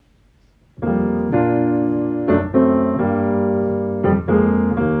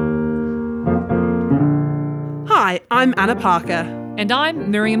I'm Anna Parker. And I'm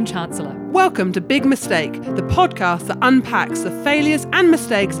Miriam Chancellor. Welcome to Big Mistake, the podcast that unpacks the failures and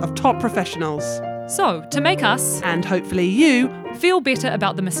mistakes of top professionals. So, to make us, and hopefully you, feel better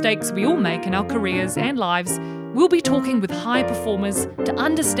about the mistakes we all make in our careers and lives, we'll be talking with high performers to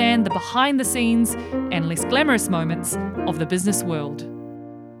understand the behind the scenes and less glamorous moments of the business world.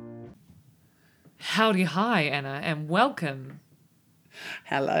 Howdy hi, Anna, and welcome.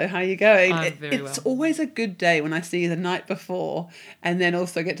 Hello, how are you going? I'm very It's well. always a good day when I see you the night before and then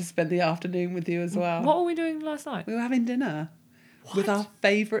also get to spend the afternoon with you as well. What were we doing last night? We were having dinner with our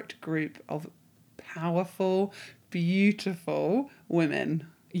favourite group of powerful, beautiful women.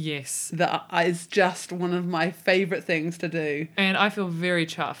 Yes. That is just one of my favourite things to do. And I feel very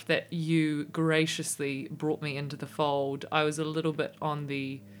chuffed that you graciously brought me into the fold. I was a little bit on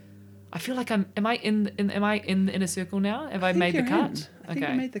the... I feel like am I in the inner circle now? Have I made the cut? I think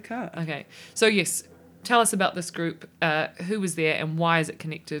you made the cut. Okay. So yes, tell us about this group. Who was there and why is it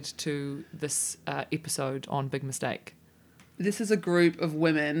connected to this episode on Big Mistake? This is a group of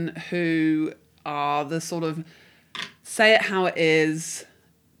women who are the sort of say it how it is,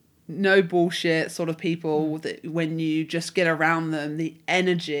 no bullshit sort of people that when you just get around them, the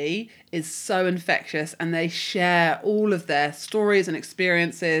energy is so infectious and they share all of their stories and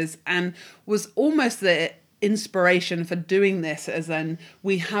experiences, and was almost the inspiration for doing this, as in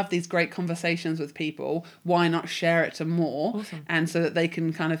we have these great conversations with people, why not share it to more? Awesome. And so that they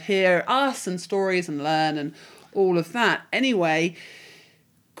can kind of hear us and stories and learn and all of that. Anyway,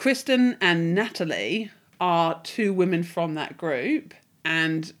 Kristen and Natalie are two women from that group,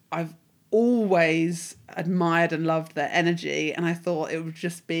 and I've always admired and loved their energy, and I thought it would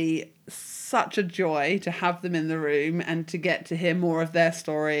just be such a joy to have them in the room and to get to hear more of their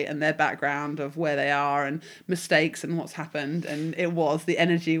story and their background of where they are and mistakes and what's happened. And the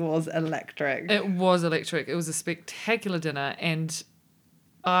energy was electric. It was electric. It was a spectacular dinner, and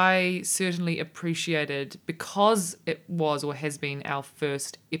I certainly appreciated, because it was or has been our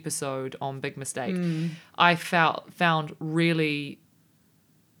first episode on Big Mistake, I found really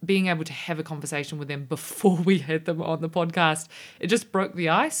being able to have a conversation with them before we had them on the podcast, it just broke the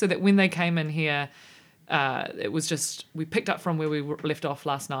ice, so that when they came in here, it was just, we picked up from where we left off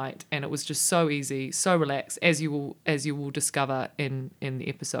last night, and it was just so easy, so relaxed, as you will discover in the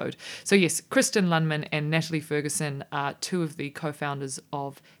episode. So yes, Kristen Lunman and Natalie Ferguson are two of the co-founders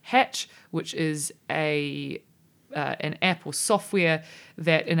of Hatch, which is an app or software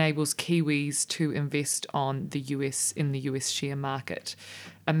that enables Kiwis to invest in the US share market.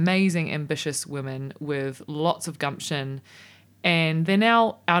 Amazing, ambitious women with lots of gumption, and they're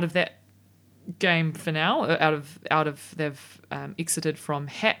now out of that game for now. They've exited from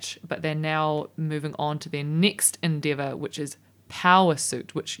Hatch, but they're now moving on to their next endeavor, which is Power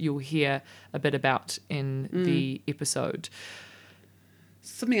Suit, which you'll hear a bit about in the episode.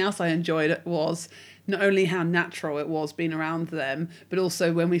 Something else I enjoyed was not only how natural it was being around them, but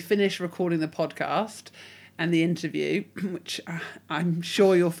also when we finished recording the podcast and the interview, which I'm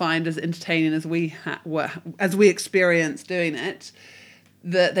sure you'll find as entertaining as we experienced doing it,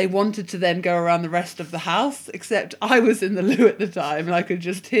 that they wanted to then go around the rest of the house, except I was in the loo at the time and I could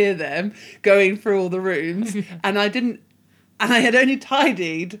just hear them going through all the rooms. And I had only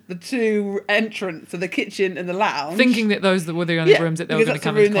tidied the two entrances, so the kitchen and the lounge. Thinking that those were the only rooms that they were going to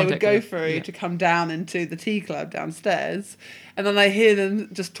come into contact with. Because that's the room they would go through to come down into the tea club downstairs. And then I hear them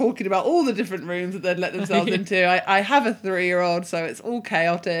just talking about all the different rooms that they'd let themselves into. I have a 3-year-old, so it's all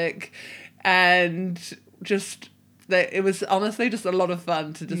chaotic. And just... it was honestly just a lot of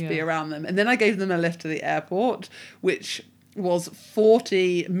fun to just be around them. And then I gave them a lift to the airport, which was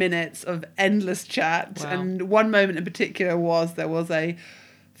 40 minutes of endless chat. Wow. And one moment in particular there was a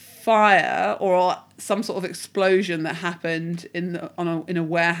fire or some sort of explosion that happened in a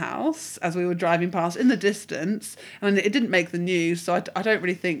warehouse as we were driving past in the distance. And it didn't make the news, so I don't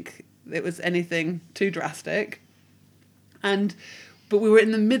really think it was anything too drastic. But we were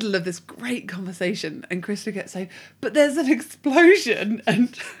in the middle of this great conversation, and Kristen kept saying, "But there's an explosion,"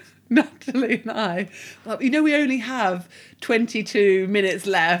 and Natalie and I, we only have 22 minutes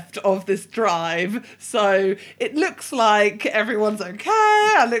left of this drive, so it looks like everyone's okay.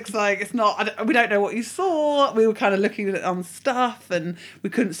 It looks like it's not. We don't know what you saw. We were kind of looking at it on stuff, and we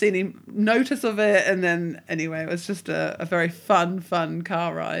couldn't see any notice of it. And then anyway, it was just a very fun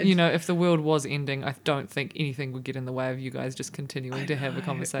car ride. If the world was ending, I don't think anything would get in the way of you guys just continuing to have a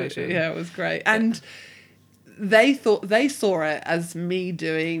conversation. Yeah, it was great. And they saw it as me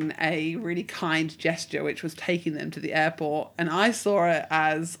doing a really kind gesture, which was taking them to the airport, and I saw it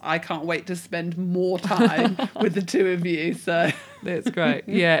as I can't wait to spend more time with the two of you. So that's great.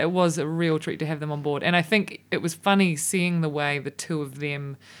 Yeah, it was a real treat to have them on board, and I think it was funny seeing the way the two of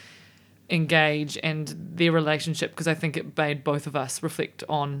them engage and their relationship, because I think it made both of us reflect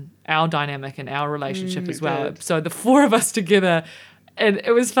on our dynamic and our relationship as well. Good. So the four of us together, and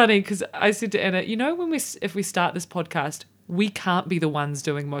it was funny because I said to Anna, when if we start this podcast, we can't be the ones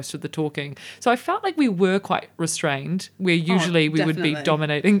doing most of the talking. So I felt like we were quite restrained, where usually we would be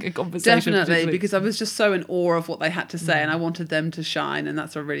dominating a conversation. Definitely, because I was just so in awe of what they had to say, and I wanted them to shine, and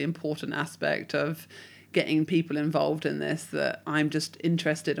that's a really important aspect of getting people involved in this, that I'm just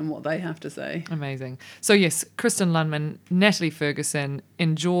interested in what they have to say. Amazing. So yes, Kristen Lunman, Natalie Ferguson,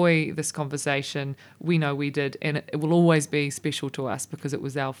 enjoy this conversation. We know we did, and it will always be special to us because it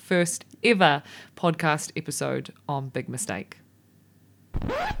was our first ever podcast episode on Big Mistake.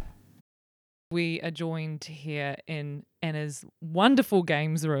 We are joined here in Anna's wonderful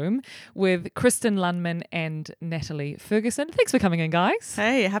games room with Kristen Lunman and Natalie Ferguson. Thanks for coming in, guys.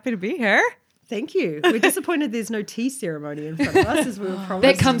 Hey, happy to be here. Thank you. We're disappointed there's no tea ceremony in front of us, as we were promised.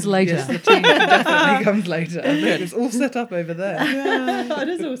 That comes later. Yes, the tea definitely comes later. It's all set up over there. Yeah, it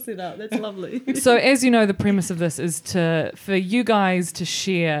is all set up. That's lovely. So as you know, the premise of this is for you guys to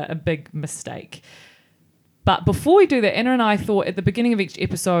share a big mistake. But before we do that, Anna and I thought at the beginning of each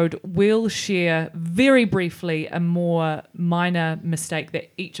episode, we'll share very briefly a more minor mistake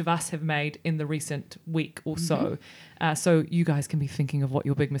that each of us have made in the recent week or so. So you guys can be thinking of what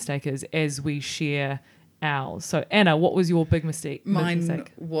your big mistake is as we share ours. So Anna, what was your big mistake? Mine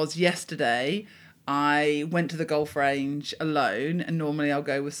was yesterday. I went to the golf range alone, and normally I'll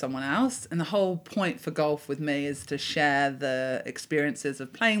go with someone else. And the whole point for golf with me is to share the experiences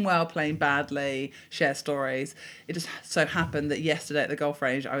of playing well, playing badly, share stories. It just so happened that yesterday at the golf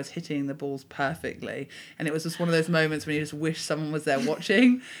range, I was hitting the balls perfectly. And it was just one of those moments when you just wish someone was there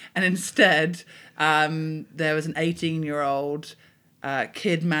watching. And instead, there was an 18-year-old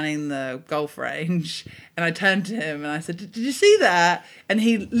kid manning the golf range, and I turned to him and I said, did you see that? And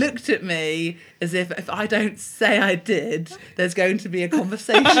he looked at me as if I don't say I did, there's going to be a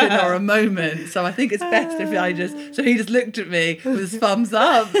conversation or a moment. So I think it's best if I so he just looked at me with his thumbs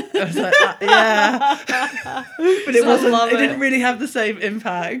up. I was like, yeah. But it didn't really have the same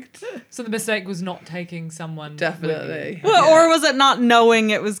impact. So the mistake was not taking someone. Definitely. Well, or was it not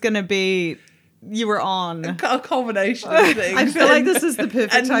knowing it was going to be you were on? A combination of things. I feel like this is the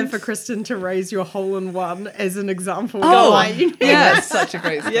perfect time for Kristen to raise your hole-in-one as an example. Yeah, it's such a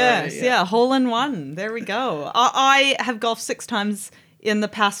great story. Yes, yeah, hole-in-one. There we go. I have golfed 6 times in the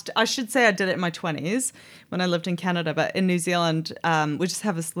past. I should say I did it in my 20s when I lived in Canada, but in New Zealand, we just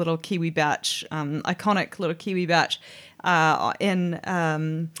have this little Kiwi batch, iconic little Kiwi batch in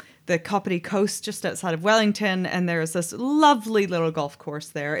the Kapiti Coast just outside of Wellington, and there is this lovely little golf course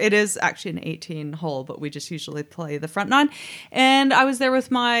there. It is actually an 18-hole, but we just usually play the front 9. And I was there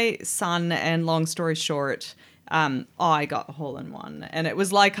with my son, and long story short, I got a hole-in-one, and it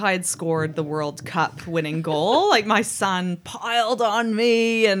was like I had scored the World Cup winning goal. Like, my son piled on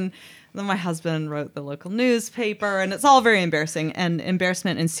me, and then my husband wrote the local newspaper, and it's all very embarrassing, and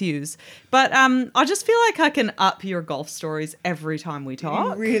embarrassment ensues. But I just feel like I can up your golf stories every time we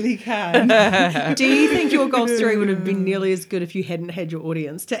talk. You really can. Do you think your golf story would have been nearly as good if you hadn't had your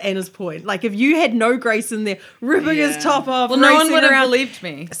audience, to Anna's point? Like, if you had no Grace in there ripping his top off, well, no one would have around. Believed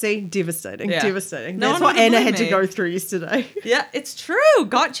me. See, devastating. That's No what Anna had to go through yesterday. Yeah, it's true.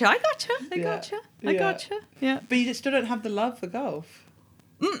 Gotcha. I gotcha. Yeah. But you still don't have the love for golf.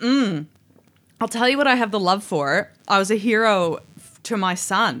 I'll tell you what I have the love for. I was a hero to my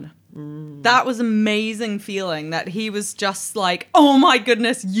son. That was amazing feeling that he was just like, oh my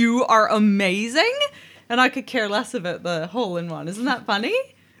goodness, you are amazing. And I could care less about the hole-in-one. Isn't that funny?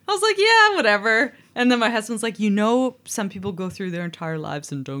 I was like, yeah, whatever. And then my husband's like, some people go through their entire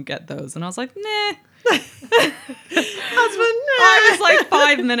lives and don't get those. And I was like, nah. Husband, I was like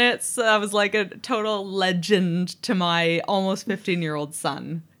 5 minutes. I was like a total legend to my almost 15-year-old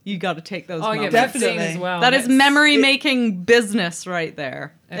son. You got to take those moments. Yeah, definitely as well. That is memory-making business right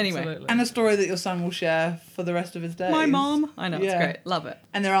there. Absolutely. Anyway. And a story that your son will share for the rest of his days. My mom. I know, it's great. Love it.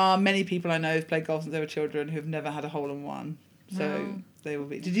 And there are many people I know who've played golf since they were children who've never had a hole-in-one. So They will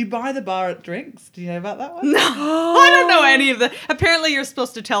be. Did you buy the bar at drinks? Do you know about that one? No, I don't know any of the. Apparently, you're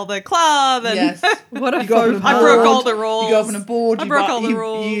supposed to tell the club. And Yes. What a You go up on faux a I pas. broke all the rules. You go up on a board. I broke all the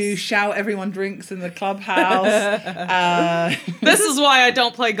rules. You shout everyone drinks in the clubhouse. This is why I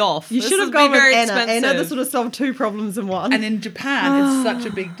don't play golf. You This should have would gone be with very Anna. expensive. Anna, this would have solved 2 problems in one. And in Japan, it's such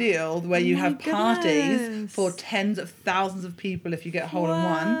a big deal where you have parties goodness. for tens of thousands of people if you get hole in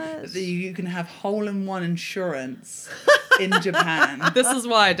one. What? That you can have hole in one insurance in Japan. This is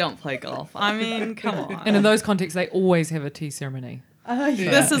why I don't play golf. I mean, come on. And in those contexts, they always have a tea ceremony.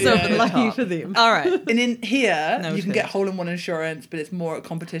 This is over the lucky top. for them. All right. And in here, you Noted. can get hole in one insurance, but it's more at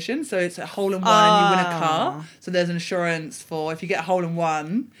competition. So it's a hole in one and you win a car. So there's insurance for if you get a hole in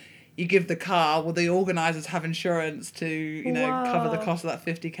one, you give the car. Well, the organisers have insurance to cover the cost of that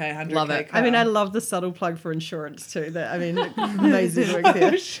 50k, 100k. Love it. car. I mean, I love the subtle plug for insurance too. Amazing work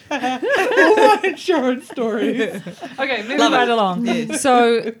there. all my insurance stories. Okay, moving Love it. right along. Yes.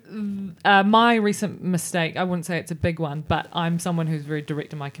 So, my recent mistake, I wouldn't say it's a big one, but I'm someone who's very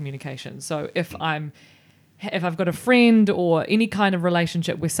direct in my communication. So if I've got a friend or any kind of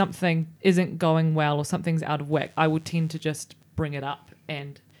relationship where something isn't going well or something's out of whack, I would tend to just bring it up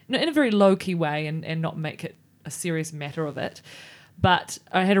and in a very low-key way and not make it a serious matter of it. But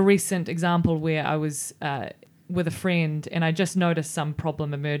I had a recent example where I was with a friend and I just noticed some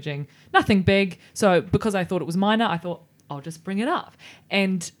problem emerging. Nothing big. So because I thought it was minor, I thought, I'll just bring it up.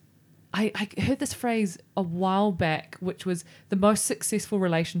 And I heard this phrase a while back, which was the most successful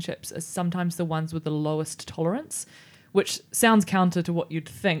relationships are sometimes the ones with the lowest tolerance, which sounds counter to what you'd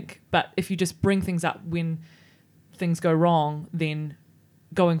think. But if you just bring things up when things go wrong, then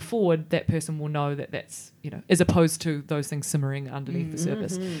going forward, that person will know that that's, as opposed to those things simmering underneath the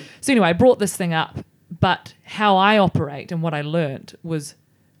surface. So anyway, I brought this thing up, but how I operate and what I learned was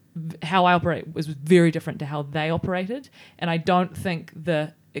how I operate was very different to how they operated. And I don't think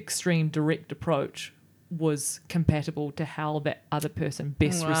the extreme direct approach was compatible to how that other person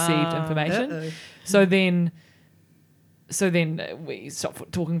best received information. Uh-oh. So then we stopped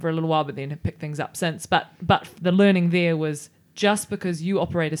talking for a little while, but then have picked things up since. But the learning there was just because you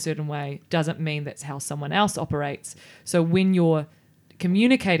operate a certain way doesn't mean that's how someone else operates. So when you're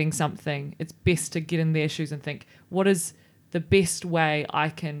communicating something, it's best to get in their shoes and think, what is the best way I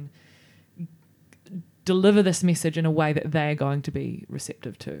can deliver this message in a way that they're going to be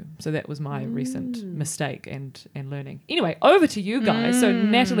receptive to. So that was my recent mistake and learning. Anyway, over to you guys. So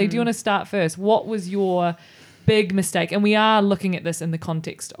Natalie, do you want to start first? What was your big mistake? And we are looking at this in the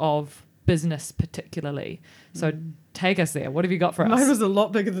context of business particularly. So take us there. What have you got for us? Mine was a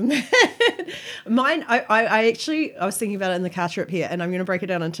lot bigger than that. Mine, I was thinking about it in the car trip here, and I'm going to break it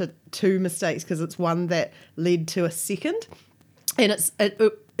down into 2 mistakes because it's one that led to a second. And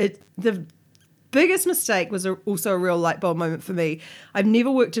the biggest mistake was also a real light bulb moment for me. I've never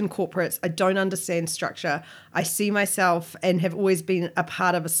worked in corporates. I don't understand structure. I see myself and have always been a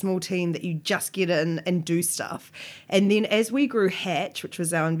part of a small team that you just get in and do stuff. And then as we grew Hatch, which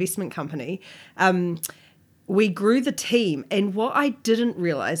was our investment company, we grew the team. And what I didn't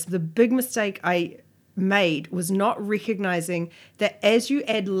realize, the big mistake I made was not recognizing that as you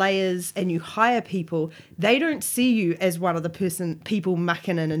add layers and you hire people, they don't see you as one of the people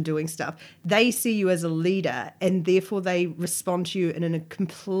mucking in and doing stuff. They see you as a leader, and therefore they respond to you in a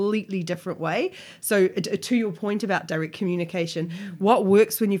completely different way. So to your point about direct communication, what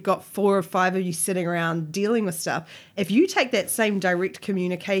works when you've got 4 or 5 of you sitting around dealing with stuff, if you take that same direct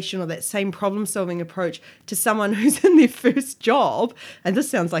communication or that same problem solving approach to someone who's in their first job, and this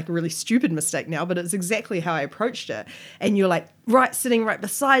sounds like a really stupid mistake now, but it's exactly how I approached it, and you're like sitting right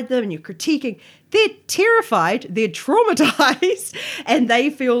beside them and you're critiquing, they're terrified, they're traumatized, and they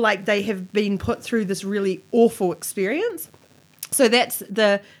feel like they have been put through this really awful experience. So that's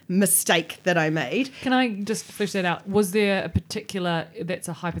the mistake that I made. Can I just flesh that out? Was there a particular, that's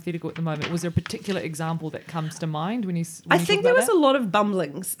a hypothetical at the moment, was there a particular example that comes to mind when you I think there was a lot of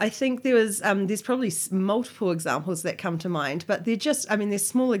bumblings. I think there was, there's probably multiple examples that come to mind, but they're just, they're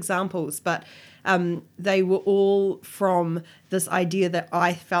small examples, but they were all from this idea that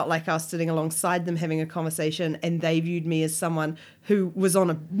I felt like I was sitting alongside them having a conversation, and they viewed me as someone who was on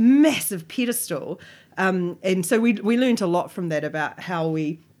a massive pedestal. And so we learned a lot from that about who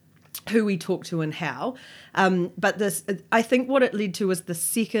we talk to and how. But this, I think what it led to was the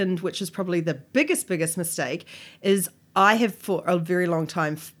second, which is probably the biggest mistake, is I have for a very long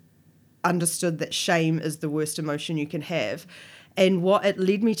time understood that shame is the worst emotion you can have. And what it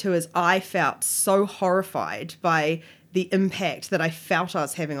led me to is I felt so horrified by the impact that I felt I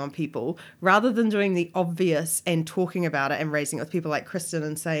was having on people, rather than doing the obvious and talking about it and raising it with people like Kristen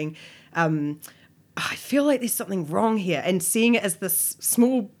and saying, I feel like there's something wrong here. And seeing it as this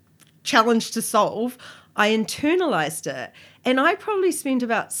small challenge to solve, I internalized it. And I probably spent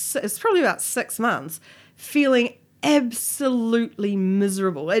about 6 months feeling absolutely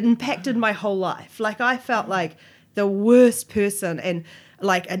miserable. It impacted my whole life. Like I felt like the worst person and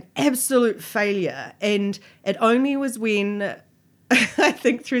like an absolute failure. And it only was when I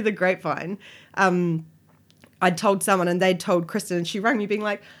think through the grapevine, I'd told someone and they'd told Kristen, and she rang me being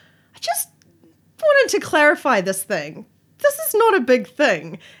like, I just wanted to clarify this thing. This is not a big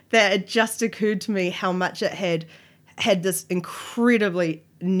thing. That it just occurred to me how much it had this incredibly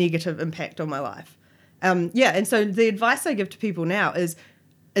negative impact on my life. And so the advice I give to people now is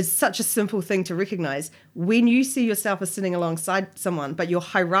such a simple thing to recognize. When you see yourself as sitting alongside someone, but you're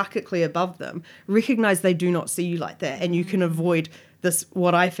hierarchically above them, recognize they do not see you like that, and you can avoid this,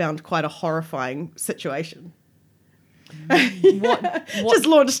 what I found quite a horrifying situation. What Just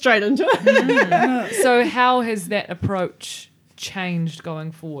launched straight into it. So how has that approach changed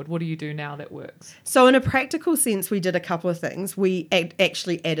going forward? What do you do now that works? So in a practical sense, we did a couple of things. We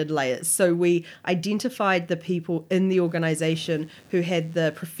actually added layers. So we identified the people in the organisation who had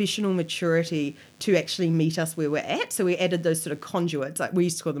the professional maturity to actually meet us where we're at. So we added those sort of conduits, like we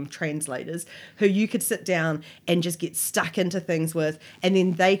used to call them translators, who you could sit down and just get stuck into things with, and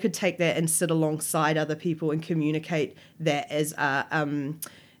then they could take that and sit alongside other people and communicate that as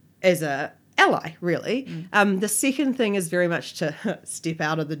a ally, really. The second thing is very much to step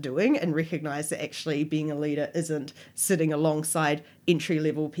out of the doing and recognize that actually being a leader isn't sitting alongside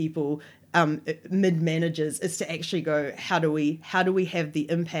entry-level people, mid-managers. It's to actually go, how do we have the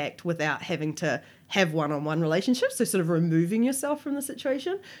impact without having to have one-on-one relationships? So sort of removing yourself from the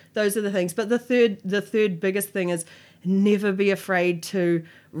situation. Those are the things. But the third biggest thing is never be afraid to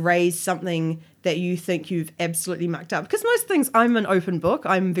raise something that you think you've absolutely mucked up. Because most things, I'm an open book.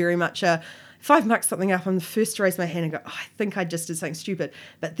 I'm very much if I've mucked something up, I'm the first to raise my hand and go, oh, I think I just did something stupid.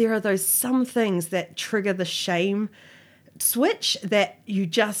 But there are some things that trigger the shame switch that you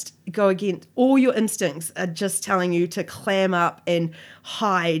just go against. All your instincts are just telling you to clam up and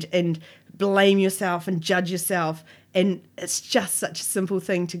hide and blame yourself and judge yourself. And it's just such a simple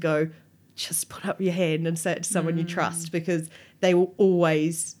thing to go, just put up your hand and say it to someone you trust, because they will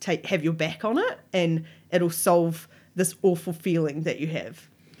always have your back on it, and it'll solve this awful feeling that you have.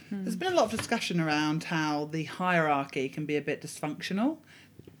 There's been a lot of discussion around how the hierarchy can be a bit dysfunctional.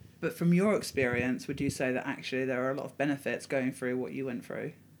 But from your experience, would you say that actually there are a lot of benefits going through what you went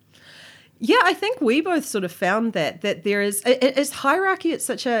through? Yeah, I think we both sort of found that there is hierarchy. It's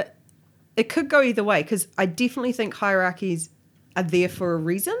it could go either way, because I definitely think hierarchies are there for a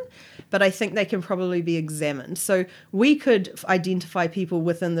reason, but I think they can probably be examined. So we could identify people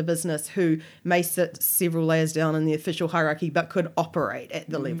within the business who may sit several layers down in the official hierarchy, but could operate at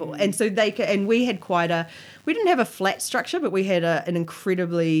the level. And so we had we didn't have a flat structure, but we had an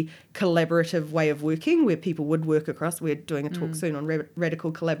incredibly collaborative way of working where people would work across. We're doing a talk soon on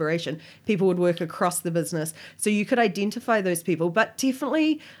radical collaboration. People would work across the business. So you could identify those people, but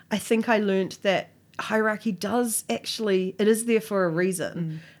definitely I think I learned that hierarchy it is there for a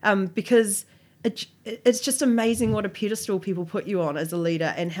reason, because it's just amazing what a pedestal people put you on as a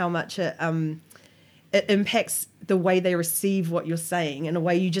leader, and how much it impacts the way they receive what you're saying in a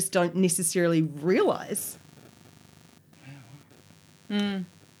way you just don't necessarily realize.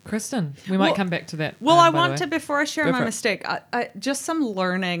 Kristen, we might come back to that. Well, I by the want way. to, before I share Go my for it. mistake, I just some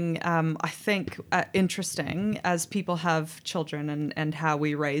learning, I think interesting as people have children and how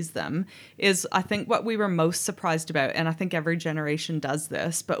we raise them, is I think what we were most surprised about, and I think every generation does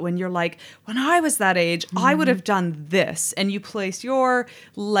this, but when you're like, when I was that age, I would have done this, and you place your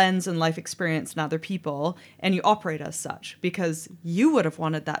lens and life experience in other people, and you operate as such, because you would have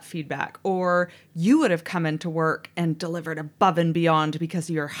wanted that feedback, or you would have come into work and delivered above and beyond because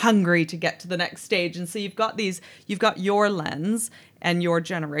you're hungry to get to the next stage. And so you've got your lens and your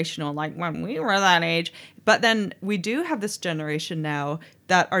generational, like when we were that age. But then we do have this generation now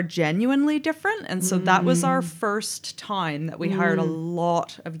that are genuinely different. And so that was our first time that we hired a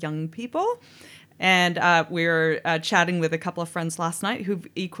lot of young people. And we were chatting with a couple of friends last night who've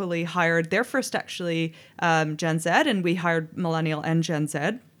equally hired their first, actually, Gen Z, and we hired Millennial and Gen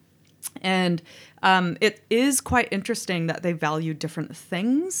Z. And it is quite interesting that they value different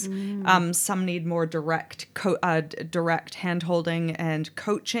things. Some need more direct hand-holding and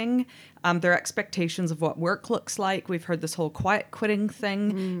coaching. Their expectations of what work looks like, we've heard this whole quiet quitting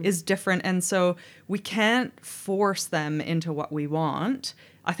thing, is different. And so we can't force them into what we want.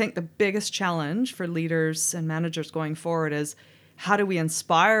 I think the biggest challenge for leaders and managers going forward is, how do we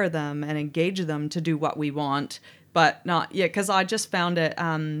inspire them and engage them to do what we want, but not, yeah, because I just found it,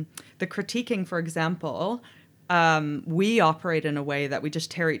 the critiquing, for example, we operate in a way that we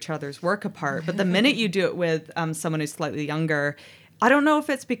just tear each other's work apart. But the minute you do it with someone who's slightly younger, I don't know if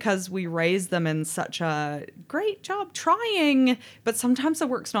it's because we raise them in such a great job trying, but sometimes the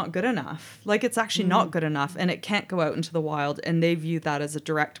work's not good enough. Like, it's actually not good enough, and it can't go out into the wild, and they view that as a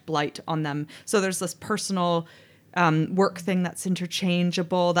direct blight on them. So there's this personal work thing that's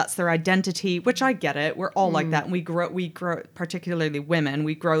interchangeable. That's their identity, which I get it. We're all like that, and we grow, particularly women,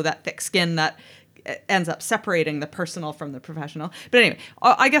 we grow that thick skin that ends up separating the personal from the professional. But anyway,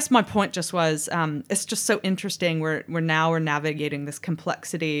 I guess my point just was, it's just so interesting. We're navigating this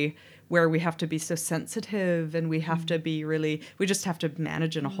complexity where we have to be so sensitive, and we have to be we just have to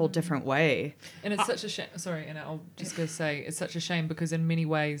manage in a whole different way. And it's such a shame. Sorry, and I'll just go say it's such a shame because in many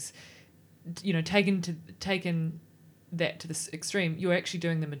ways, you know, taken that to this extreme, you're actually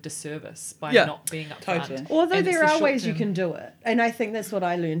doing them a disservice by not being upfront. Totally. Although And there it's the are ways you short-term- can do it. And I think that's what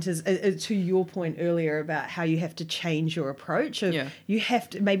I learned is to your point earlier about how you have to change your approach. Of you have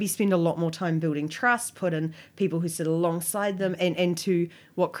to maybe spend a lot more time building trust, put in people who sit alongside them, and to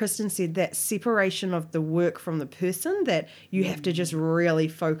what Kristen said, that separation of the work from the person, that you have to just really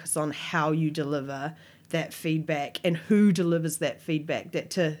focus on how you deliver that feedback and who delivers that feedback, that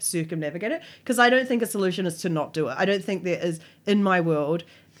to circumnavigate it. Because I don't think a solution is to not do it. I don't think there is, in my world,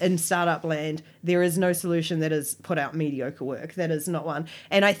 in startup land, there is no solution that is put out mediocre work. That is not one.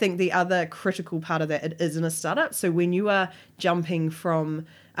 And I think the other critical part of that, it is in a startup. So when you are jumping from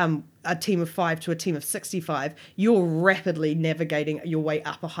a team of 5 to a team of 65, you're rapidly navigating your way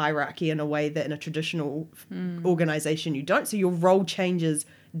up a hierarchy in a way that in a traditional organization you don't. So your role changes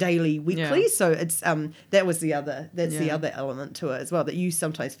daily, weekly. So it's that was the other the other element to it as well, that you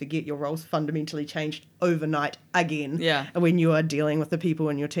sometimes forget your roles fundamentally changed overnight again when you are dealing with the people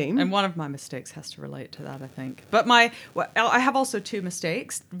in your team. And one of my mistakes has to relate to that, I think. But I have also 2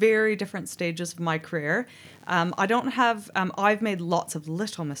 mistakes, very different stages of my career. I don't have I've made lots of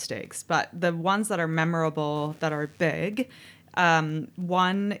little mistakes, but the ones that are memorable, that are big,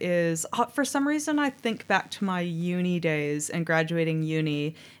 one is, for some reason, I think back to my uni days and graduating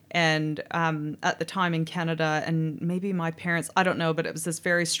uni, and at the time in Canada, and maybe my parents, I don't know, but it was this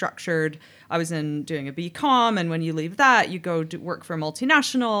very structured, I was doing a BCom, and when you leave that, you go to work for a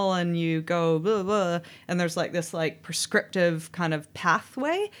multinational, and you go blah, blah, and there's like this like prescriptive kind of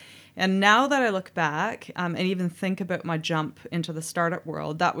pathway. And now that I look back and even think about my jump into the startup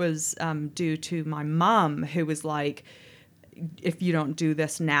world, that was due to my mom, who was like, if you don't do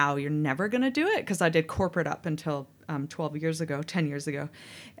this now, you're never going to do it. Because I did corporate up until 10 years ago.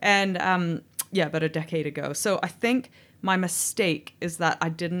 And about a decade ago. So I think my mistake is that I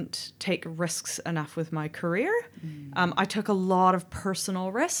didn't take risks enough with my career. I took a lot of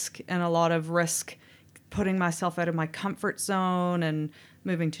personal risk and a lot of risk putting myself out of my comfort zone and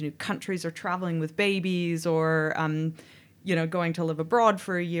moving to new countries or traveling with babies or going to live abroad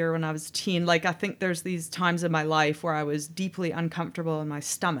for a year when I was a teen. Like, I think there's these times in my life where I was deeply uncomfortable in my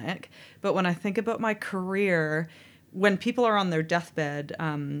stomach. But when I think about my career, when people are on their deathbed,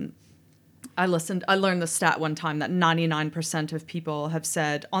 I learned the stat one time that 99% of people have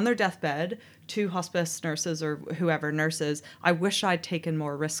said on their deathbed to hospice nurses or whoever nurses, I wish I'd taken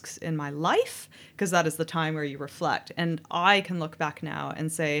more risks in my life, because that is the time where you reflect. And I can look back now and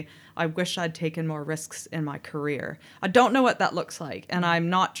say, I wish I'd taken more risks in my career. I don't know what that looks like, and I'm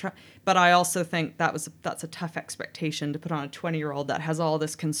not but I also think that's a tough expectation to put on a 20-year-old that has all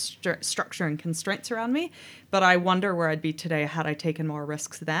this structure and constraints around me. But I wonder where I'd be today had I taken more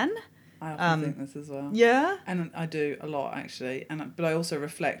risks then. I often think this as well. Yeah. And I do a lot, actually. But I also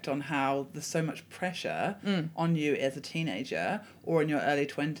reflect on how there's so much pressure on you as a teenager or in your early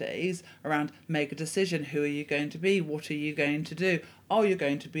 20s around make a decision. Who are you going to be? What are you going to do? Oh, you're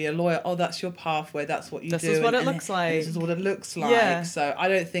going to be a lawyer. Oh, that's your pathway. That's what you do. This is what it looks like. This is what it looks like. Yeah. So I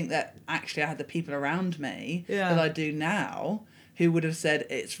don't think that actually I had the people around me that I do now who would have said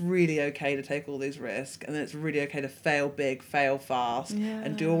it's really okay to take all these risks, and then it's really okay to fail big, fail fast,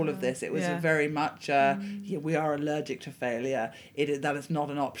 and do all of this. It was very much, we are allergic to failure. That is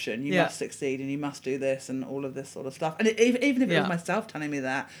not an option. You must succeed, and you must do this, and all of this sort of stuff. And even if it was myself telling me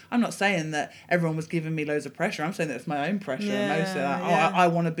that, I'm not saying that everyone was giving me loads of pressure. I'm saying that it's my own pressure. Mostly, I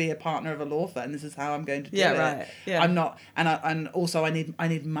want to be a partner of a law firm. This is how I'm going to do it. Right. Yeah. I'm not, and also I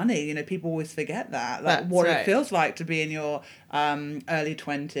need money. You know, people always forget that. Like what it feels like to be in your early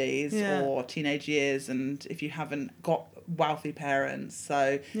 20s or teenage years, and if you haven't got wealthy parents,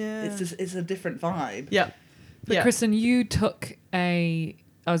 so it's a different vibe. But Kristen, you took I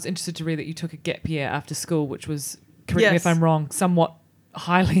was interested to read that you took a gap year after school, which was, correct me if I'm wrong, somewhat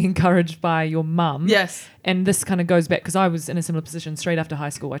highly encouraged by your mum. Yes. And this kind of goes back, because I was in a similar position straight after high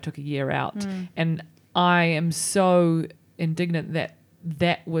school. I took a year out, and I am so indignant that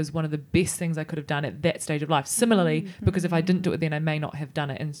that was one of the best things I could have done at that stage of life. Similarly, because if I didn't do it then, I may not have done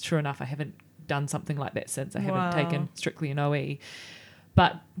it. And sure enough, I haven't done something like that since. I haven't taken strictly an OE.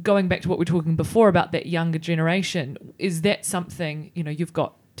 But going back to what we were talking before about that younger generation, is that something, you've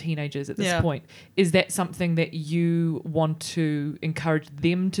got teenagers at this point, is that something that you want to encourage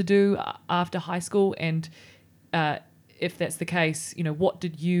them to do after high school? And if that's the case, what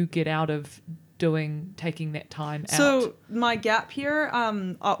did you get out of taking that time out? So my gap year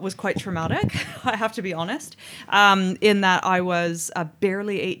was quite traumatic, I have to be honest, in that I was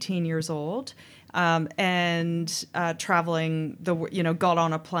barely 18 years old and traveling, got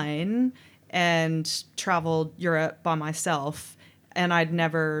on a plane and traveled Europe by myself. And I'd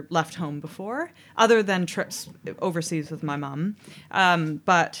never left home before, other than trips overseas with my mum.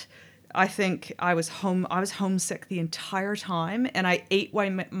 But I think I was homesick the entire time, and I ate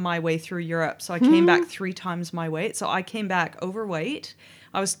my way through Europe. So I came back 3 times my weight. So I came back overweight.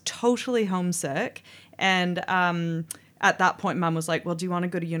 I was totally homesick. And at that point, Mum was like, well, do you want to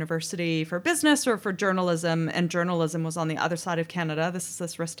go to university for business or for journalism? And journalism was on the other side of Canada. This is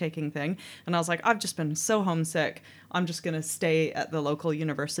this risk-taking thing. And I was like, I've just been so homesick. I'm just going to stay at the local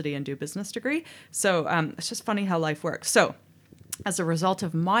university and do business degree. So it's just funny how life works. So as a result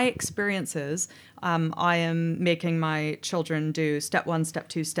of my experiences, I am making my children do step 1, step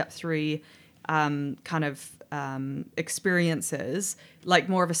 2, step 3 experiences, like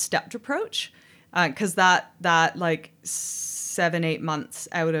more of a stepped approach. Because that like 7-8 months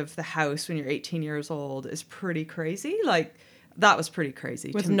out of the house when you're 18 years old is pretty crazy. Like that was pretty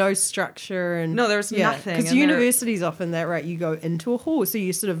crazy. With no structure and no, there was nothing. Because university's often that, right? You go into a hall, so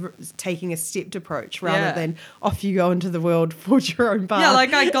you're sort of taking a stepped approach rather than off you go into the world, forge your own path. Yeah,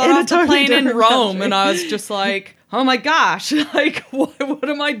 like I got off the plane in Rome and I was just like, oh my gosh, like what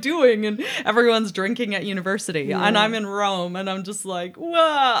am I doing? And everyone's drinking at university and I'm in Rome and I'm just like,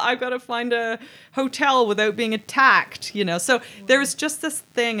 wow, I've got to find a hotel without being attacked, So there was just this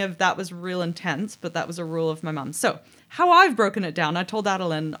thing of that was real intense, but that was a rule of my mom. So how I've broken it down, I told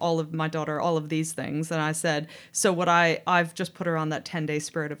Adeline, my daughter, all of these things. And I said, so I've just put her on that 10-day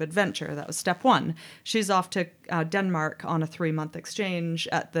spirit of adventure. That was step 1. She's off to Denmark on a 3-month exchange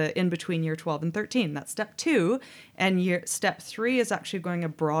at the in-between year 12 and 13. That's step 2. And step 3 is actually going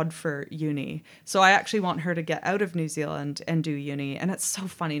abroad for uni. So I actually want her to get out of New Zealand and do uni. And it's so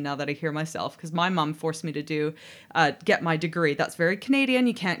funny now that I hear myself, because my mum forced me to get my degree. That's very Canadian.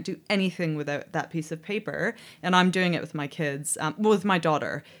 You can't do anything without that piece of paper. And I'm doing it with my kids, with my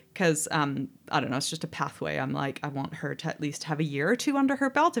daughter, because I don't know, it's just a pathway. I'm like, I want her to at least have a year or 2 under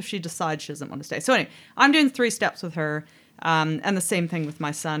her belt if she decides she doesn't want to stay. So anyway, I'm doing 3 steps with her. And the same thing with my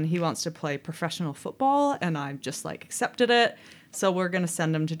son. He wants to play professional football, and I've just like accepted it. So we're going to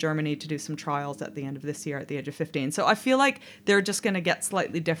send him to Germany to do some trials at the end of this year at the age of 15. So I feel like they're just going to get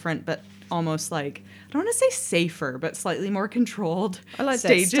slightly different, but almost like, I don't want to say safer, but slightly more controlled I like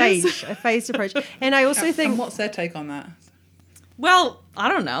stages. That stage, a phased approach. And I also think... And what's their take on that? Well, I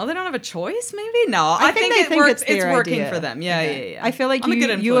don't know. They don't have a choice, maybe? No, I think they think works. it's working idea. for them. Yeah. I feel like I'm a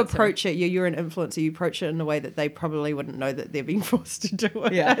good you influencer. approach it, you're an influencer, you approach it in a way that they probably wouldn't know that they're being forced to do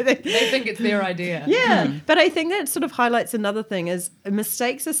it. Yeah. They think it's their idea. Yeah, but I think that sort of highlights another thing is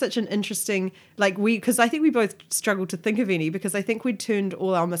mistakes are such an interesting, because I think we both struggled to think of any, because I think we turned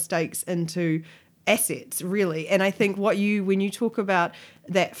all our mistakes into assets, really. And I think when you talk about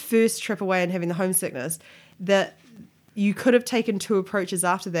that first trip away and having the homesickness, that you could have taken 2 approaches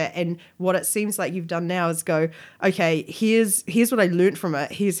after that, and what it seems like you've done now is go, okay, here's what I learned from it,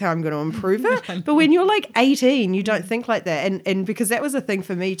 here's how I'm going to improve it. But when you're like 18, you don't think like that, and because that was a thing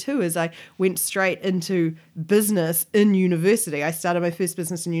for me too, is I went straight into business in university. I started my first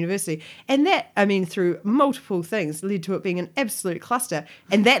business in university, and that, through multiple things, led to it being an absolute cluster,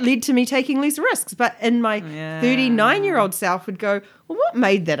 and that led to me taking less risks. But in my 39-year-old self would go, well, what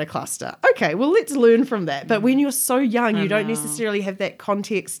made that a cluster? Okay, well, let's learn from that. But when you're so young, you don't necessarily have that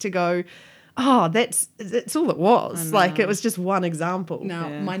context to go, oh, that's all it was. Like, it was just one example. Now,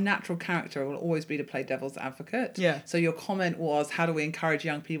 my natural character will always be to play devil's advocate. Yeah. So your comment was, how do we encourage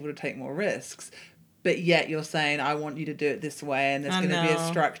young people to take more risks? but yet you're saying, I want you to do it this way, and there's going to be a know.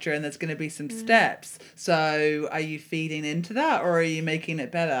 structure and there's going to be some steps. So are you feeding into that, or are you making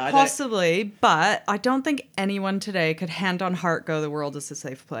it better? Possibly, but I don't think anyone today could hand on heart go, the world is a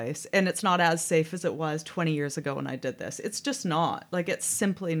safe place. And it's not as safe as it was 20 years ago when I did this. It's just not. Like, it's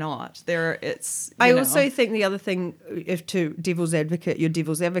simply not. I also think the other thing, if to devil's advocate, your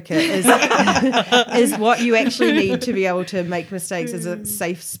devil's advocate, is is what you actually need to be able to make mistakes is a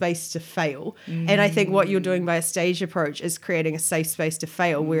safe space to fail. And I think what you're doing by a staged approach is creating a safe space to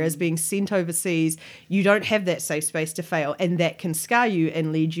fail, whereas being sent overseas, you don't have that safe space to fail, and that can scar you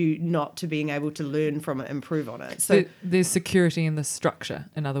and lead you not to being able to learn from it, improve on it. So there's security in the structure.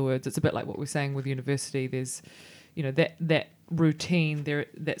 In other words, it's a bit like what we're saying with university. There's, that routine,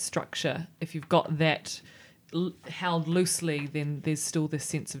 that structure. If you've got that held loosely, then there's still this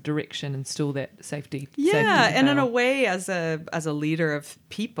sense of direction and still that safety. Yeah, safety and in a way, as a leader of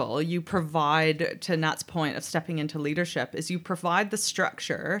people, you provide, to Nat's point of stepping into leadership, is you provide the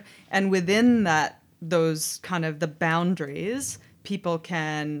structure, and within those kind of the boundaries, people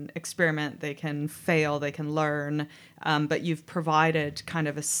can experiment, they can fail, they can learn, but you've provided kind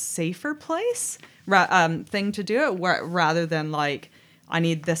of a safer place thing to do it, rather than like, I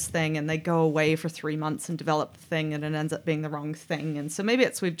need this thing, and they go away for 3 months and develop the thing, and it ends up being the wrong thing. And so maybe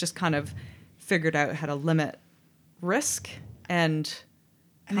we've just kind of figured out how to limit risk and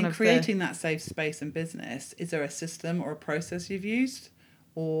in creating that safe space in business, is there a system or a process you've used?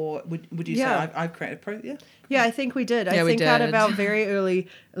 Or would you say I've created a process? Yeah, I think we did. I think out of our very early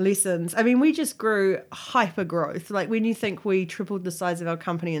lessons, I mean, we just grew hyper growth. Like when you think we tripled the size of our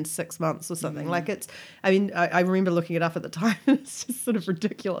company in 6 months or something, I remember looking it up at the time. It's just sort of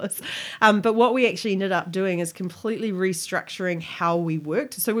ridiculous. But what we actually ended up doing is completely restructuring how we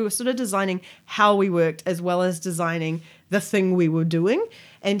worked. So we were sort of designing how we worked as well as designing the thing we were doing.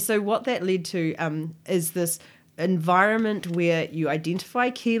 And so what that led to is this environment where you identify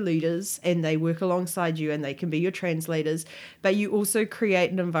key leaders and they work alongside you and they can be your translators, but you also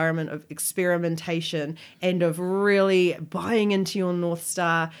create an environment of experimentation and of really buying into your North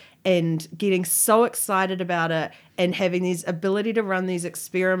Star and getting so excited about it and having this ability to run these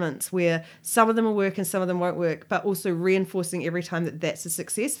experiments where some of them will work and some of them won't work, but also reinforcing every time that that's a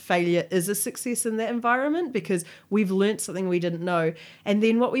success. Failure is a success in that environment because we've learnt something we didn't know. And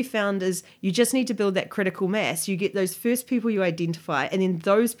then what we found is you just need to build that critical mass. You get those first people you identify, and then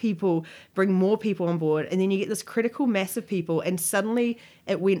those people bring more people on board, and then you get this critical mass of people, and suddenly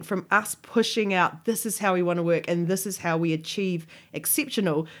it went from us pushing out, this is how we want to work and this is how we achieve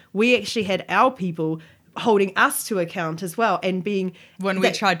exceptional. We actually had our people holding us to account as well, and being when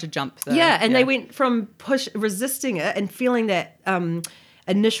we tried to jump there. They went from resisting it and feeling that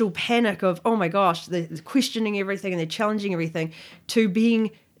initial panic of, oh my gosh, they're questioning everything and they're challenging everything, to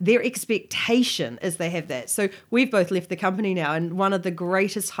being their expectation as they have that. So we've both left the company now, and one of the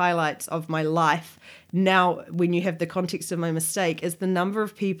greatest highlights of my life now, when you have the context of my mistake, is the number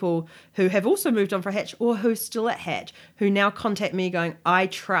of people who have also moved on for Hatch or who are still at Hatch, who now contact me going, I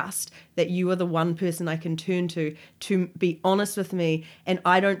trust that you are the one person I can turn to be honest with me, and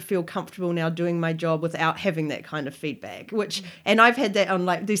I don't feel comfortable now doing my job without having that kind of feedback. And I've had that on,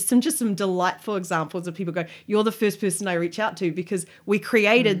 like, there's some delightful examples of people going, you're the first person I reach out to, because we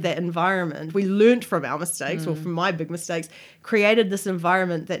created that environment. We learned from our mistakes, or from my big mistakes, created this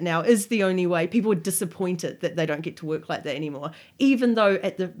environment that now is the only way. People are disappointed that they don't get to work like that anymore, even though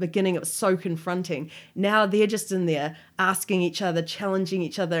at the beginning it was so confronting. Now they're just in there asking each other, challenging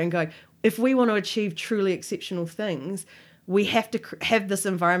each other, and going, if we want to achieve truly exceptional things, we have to have this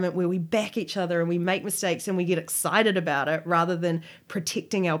environment where we back each other and we make mistakes and we get excited about it, rather than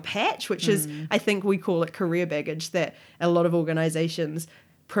protecting our patch, which is, I think we call it career baggage, that a lot of organizations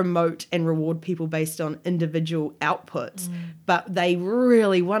promote and reward people based on individual outputs. But they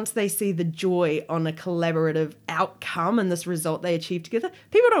really, once they see the joy on a collaborative outcome and this result they achieve together,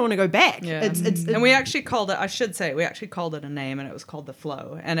 people don't want to go back. Yeah. And we actually called it, I should say, we actually called it a name, and it was called the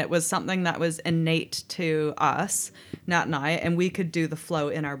flow. And it was something that was innate to us, Nat and I, and we could do the flow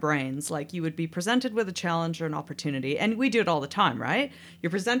in our brains. Like, you would be presented with a challenge or an opportunity, and we do it all the time, right? You're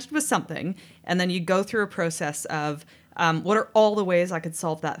presented with something, and then you go through a process of, what are all the ways I could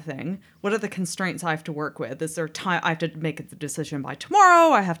solve that thing? What are the constraints I have to work with? Is there time I have to make the decision by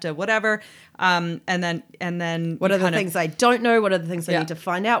tomorrow? I have to whatever. And then what are the things I don't know? What are the things I need to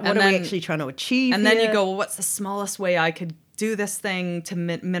find out? What are we actually trying to achieve? And then you go, well, what's the smallest way I could do this thing to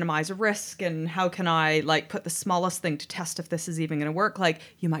minimize risk, and how can I like put the smallest thing to test if this is even going to work? Like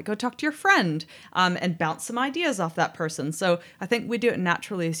you might go talk to your friend and bounce some ideas off that person. So I think we do it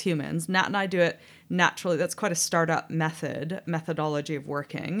naturally as humans. Nat and I do it naturally. That's quite a startup methodology of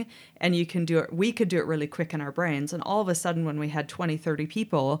working. And we could do it really quick in our brains. And all of a sudden, when we had 20, 30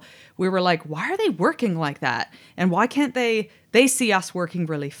 people, we were like, why are they working like that? And why can't they see us working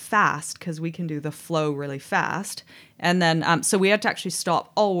really fast because we can do the flow really fast. And then, so we had to actually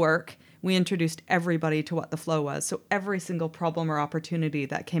stop all work. We introduced everybody to what the flow was. So every single problem or opportunity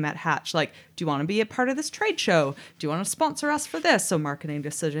that came at Hatch, like, do you want to be a part of this trade show? Do you want to sponsor us for this? So marketing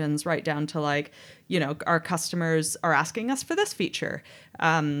decisions right down to like, you know, our customers are asking us for this feature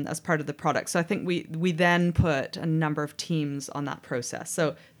as part of the product. So I think we then put a number of teams on that process.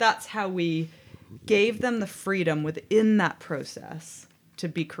 So that's how we gave them the freedom within that process to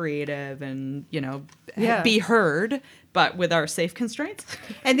be creative and, you know, be heard, but with our safe constraints.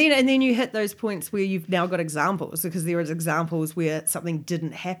 And then you hit those points where you've now got examples, because there was examples where something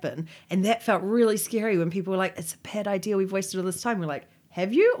didn't happen. And that felt really scary when people were like, it's a bad idea, we've wasted all this time. We're like,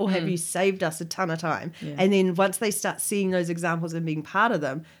 have you? Or have you saved us a ton of time? Yeah. And then once they start seeing those examples and being part of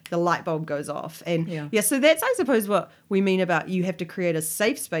them, the light bulb goes off. And so that's, I suppose, what we mean about you have to create a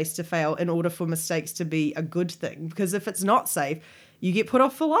safe space to fail in order for mistakes to be a good thing. Because if it's not safe, you get put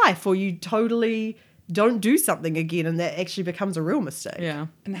off for life, or you totally don't do something again, and that actually becomes a real mistake. Yeah.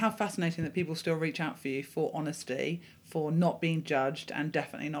 And how fascinating that people still reach out for you for honesty, for not being judged, and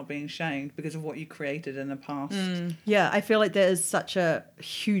definitely not being shamed because of what you created in the past. Yeah, I feel like that is such a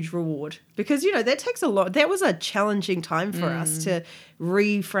huge reward, because, you know, that takes a lot. That was a challenging time for us to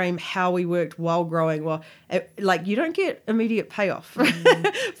reframe how we worked while growing. Well, like, you don't get immediate payoff.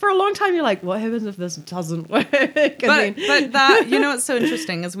 For a long time, you're like, what happens if this doesn't work? But that, you know, what's so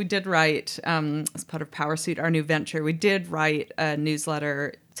interesting is we did write, as part of PowerSuite, our new venture, we did write a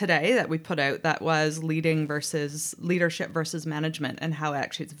newsletter today that we put out that was leadership versus management, and how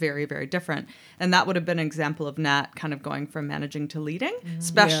actually it's very, very different. And that would have been an example of Nat kind of going from managing to leading,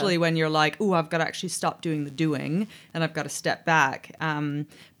 especially when you're like, oh, I've got to actually stop doing the doing and I've got to step back.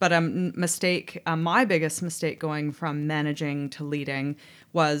 But my biggest mistake going from managing to leading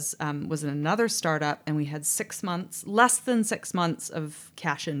was in another startup, and we had less than 6 months of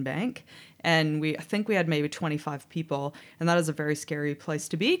cash in bank. And I think we had maybe 25 people, and that is a very scary place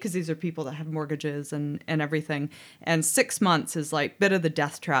to be, because these are people that have mortgages and everything. And 6 months is like bit of the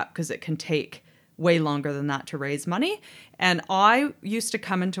death trap, because it can take way longer than that to raise money. And I used to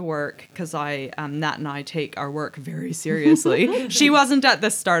come into work, because Nat and I take our work very seriously. She wasn't at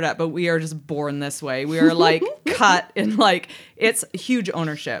this startup, but we are just born this way. We are like cut in, like, it's huge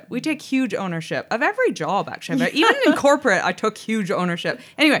ownership. We take huge ownership of every job, actually. But even in corporate, I took huge ownership.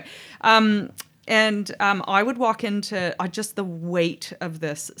 Anyway, I would walk into, just the weight of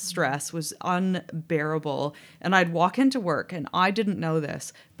this stress was unbearable. And I'd walk into work, and I didn't know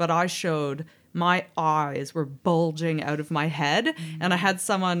this, but my eyes were bulging out of my head. And I had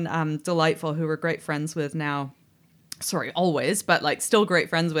someone delightful who we're great friends with now. Sorry, always, but like still great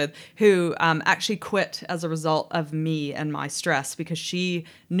friends with, who actually quit as a result of me and my stress, because she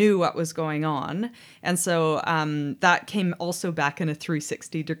knew what was going on. And so that came also back in a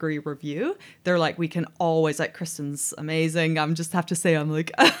 360-degree review. They're like, we can always, like, Kristen's amazing. Just have to say, I'm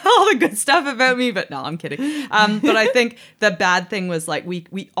like, all the good stuff about me, but no, I'm kidding. But I think the bad thing was, like,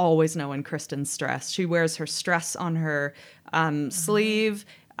 we always know when Kristen's stressed. She wears her stress on her sleeve.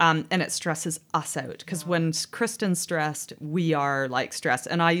 And it stresses us out, because when Kristen's stressed, we are like stressed.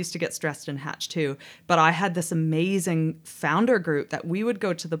 And I used to get stressed in Hatch too. But I had this amazing founder group that we would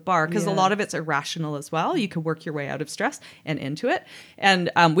go to the bar, because a lot of it's irrational as well. You could work your way out of stress and into it.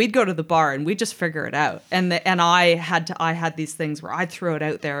 And we'd go to the bar and we'd just figure it out. And I had these things where I'd throw it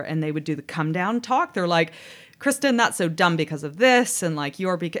out there, and they would do the come down talk. They're like, Kristen, that's so dumb because of this, and like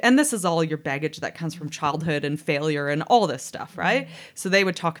and this is all your baggage that comes from childhood and failure and all this stuff, right? So they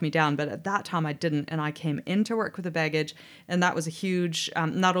would talk me down, but at that time I didn't, and I came into work with a baggage, and that was a huge.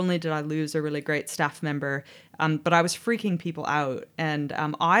 Not only did I lose a really great staff member, but I was freaking people out, and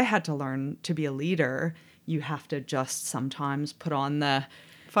I had to learn to be a leader. You have to just sometimes put on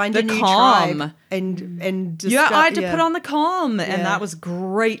find a new calm. tribe and discuss, I had to put on the calm, and that was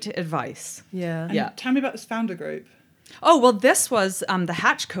great advice. Yeah. And tell me about this founder group. Oh, well, this was the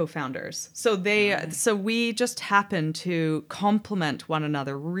Hatch co-founders. So we just happened to complement one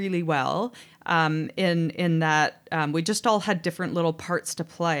another really well in that we just all had different little parts to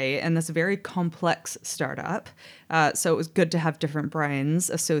play in this very complex startup. So it was good to have different brains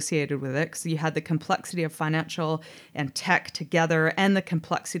associated with it. So you had the complexity of financial and tech together and the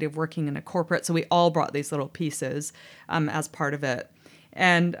complexity of working in a corporate. So we all brought these little pieces as part of it.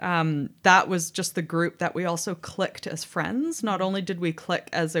 And that was just the group that we also clicked as friends. Not only did we click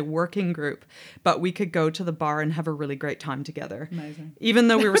as a working group, but we could go to the bar and have a really great time together. Amazing. Even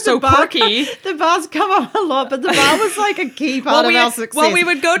though we were so quirky. The bars come up a lot, but the bar was like a key part of our success. Well, we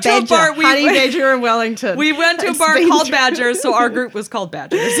would go to a bar. Honey Badger in Wellington. We went to a bar called Badgers, so our group was called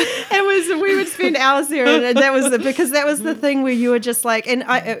Badgers. We would spend hours there, and that was because that was the thing where you were just like, and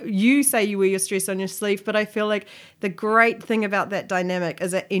you say you wear your stress on your sleeve, but I feel like the great thing about that dynamic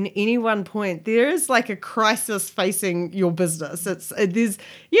is that in any one point there is like a crisis facing your business. There's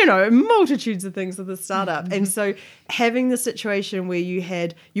multitudes of things with the startup, and so having the situation where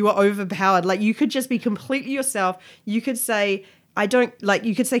you were overpowered, like you could just be completely yourself. You could say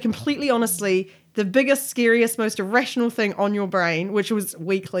you could say completely honestly the biggest, scariest, most irrational thing on your brain, which was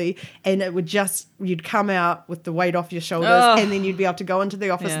weekly, and it would you'd come out with the weight off your shoulders, and then you'd be able to go into the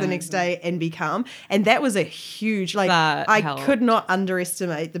office the next day and be calm. And that was a huge, I could not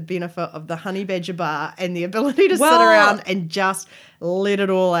underestimate the benefit of the Honey Badger bar and the ability to sit around and just let it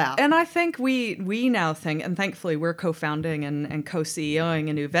all out. And I think we now think, and thankfully we're co-founding and co-CEOing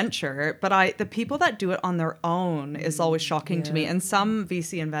a new venture, but the people that do it on their own is always shocking to me. And some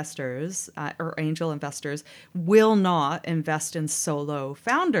VC investors or angel investors will not invest in solo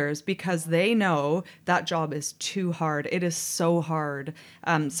founders because they know that job is too hard. It is so hard.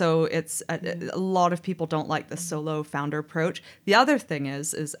 So it's a lot of people don't like the solo founder approach. The other thing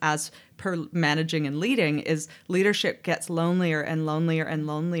is as per managing and leading is leadership gets lonelier and lonelier and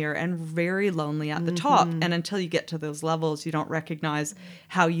lonelier and very lonely at the top. And until you get to those levels, you don't recognize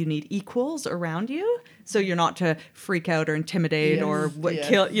how you need equals around you. So you're not to freak out or intimidate or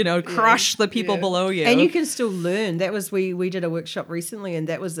kill, crush the people below you. And you can still learn. That was, we did a workshop recently, and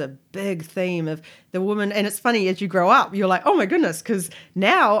that was a big theme of the woman. And it's funny, as you grow up, you're like, oh my goodness, because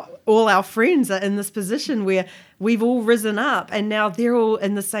now all our friends are in this position where we've all risen up, and now they're all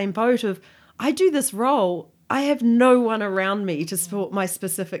in the same boat of, I do this role, I have no one around me to support my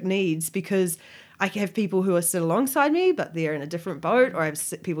specific needs because I have people who are sit alongside me, but they're in a different boat, or I have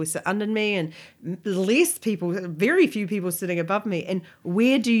people who sit under me, and very few people sitting above me. And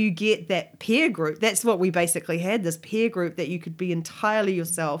where do you get that peer group? That's what we basically had, this peer group that you could be entirely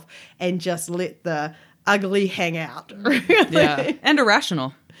yourself and just let the ugly hang out. Really. Yeah, and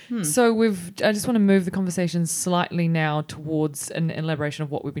irrational. So I just want to move the conversation slightly now towards an elaboration of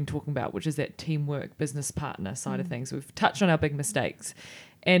what we've been talking about, which is that teamwork, business partner side of things. We've touched on our big mistakes.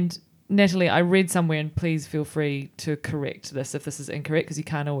 And Natalie, I read somewhere, and please feel free to correct this if this is incorrect, because you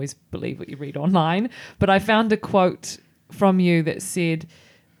can't always believe what you read online. But I found a quote from you that said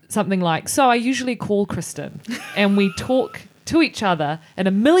something like, so I usually call Kristen and we talk to each other at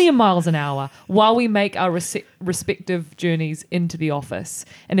 1,000,000 miles an hour while we make our respective journeys into the office.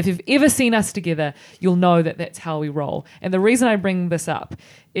 And if you've ever seen us together, you'll know that that's how we roll. And the reason I bring this up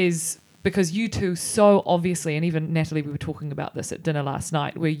is because you two so obviously, and even Natalie, we were talking about this at dinner last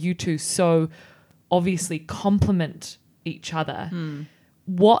night, where you two so obviously complement each other.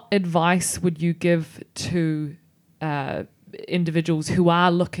 What advice would you give to individuals who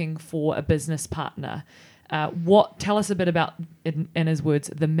are looking for a business partner? Tell us a bit about, in his words,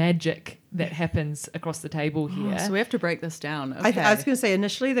 the magic that happens across the table here. So we have to break this down. Okay. I was going to say,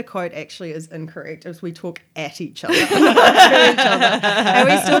 initially the quote actually is incorrect, as we talk at each other, not to each other, and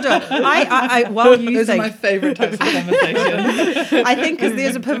we still do it. While you Those think, are my favourite types of conversation. I think because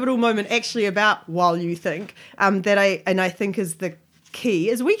there's a pivotal moment actually about while you think that I think is the key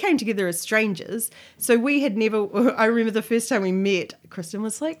is we came together as strangers. So we had never, I remember the first time we met, Kristen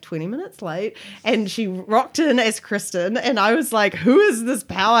was like 20 minutes late and she rocked in as Kristen and I was like, who is this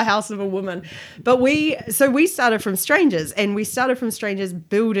powerhouse of a woman? But we started from strangers, and we started from strangers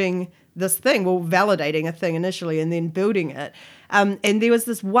building this thing, validating a thing initially and then building it. And there was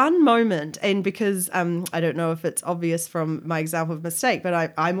this one moment, and because I don't know if it's obvious from my example of mistake,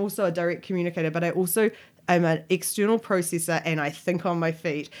 but I'm also a direct communicator, but I'm an external processor and I think on my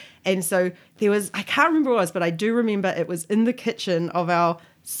feet. And so I can't remember what it was, but I do remember it was in the kitchen of our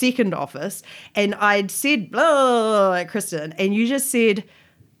second office, and I'd said, blah, blah, blah, Kristen, and you just said,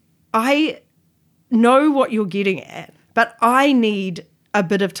 I know what you're getting at, but I need a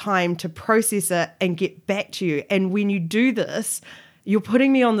bit of time to process it and get back to you. And when you do this, you're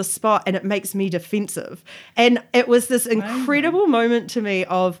putting me on the spot and it makes me defensive. And it was this incredible moment to me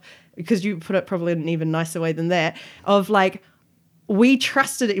of, because you put it probably in an even nicer way than that, of like, we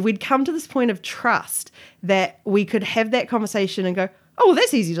trusted it. We'd come to this point of trust that we could have that conversation and go, oh, well,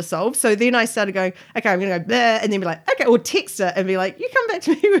 that's easy to solve. So then I started going, okay, I'm going to go, bleh, and then be like, okay, or text her and be like, you come back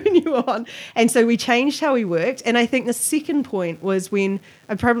to me when you're on. And so we changed how we worked. And I think the second point was when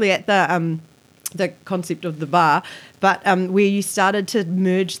I'm probably at the concept of the bar, but where you started to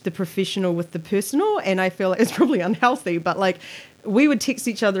merge the professional with the personal. And I feel like it's probably unhealthy, but like, we would text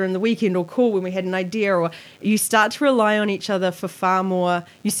each other in the weekend or call when we had an idea, or you start to rely on each other for far more.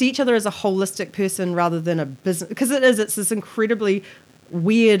 You see each other as a holistic person rather than a business, because it's this incredibly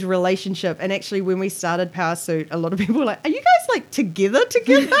weird relationship. And actually, when we started Powersuit, a lot of people were like, are you guys like together? Because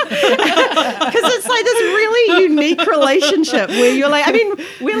it's like this really unique relationship where you're like, I mean,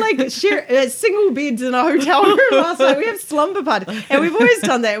 we're like single beds in a hotel room last night. We have slumber parties. And we've always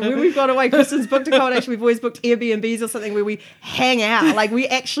done that. When we've gone away, Kristen's booked accommodation, we've always booked Airbnbs or something where we hang out. Like, we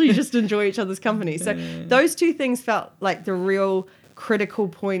actually just enjoy each other's company. So those two things felt like the real critical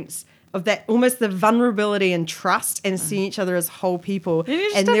points of that, almost the vulnerability and trust, and seeing each other as whole people.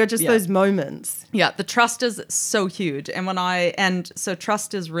 And they're just those moments. Yeah, the trust is so huge. And so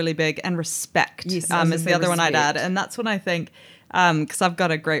trust is really big, and respect is the other one I'd add. And that's when I think, because I've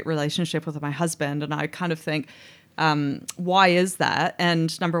got a great relationship with my husband, and I kind of think, why is that?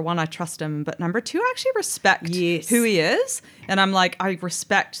 And number one, I trust him, but number two, I actually respect who he is. And I'm like, I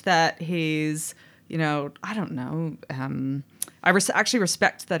respect that he's, I don't know, I actually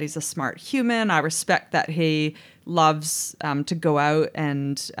respect that he's a smart human. I respect that he loves to go out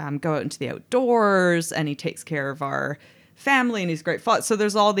and go out into the outdoors, and he takes care of our family, and he's great father. So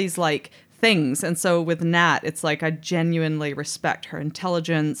there's all these like things. And so with Nat, it's like I genuinely respect her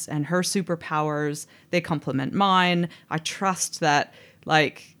intelligence and her superpowers. They complement mine. I trust that,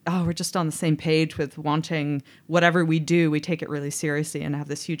 like, we're just on the same page with wanting whatever we do, we take it really seriously and have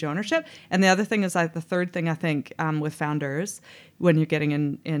this huge ownership. And the other thing is, the third thing I think with founders, when you're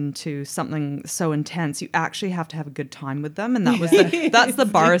getting into something so intense, you actually have to have a good time with them. And that was that's the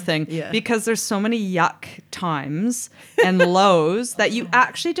bar thing, because there's so many yuck times and lows that you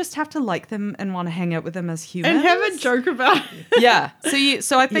actually just have to like them and want to hang out with them as humans. And have a joke about it. Yeah.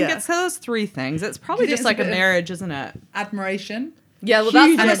 So I think it's those three things. It's probably just like a marriage, isn't it? Admiration. Yeah, well,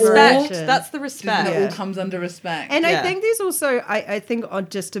 that's the respect. That's the respect. It all comes under respect. And I think there's also, I think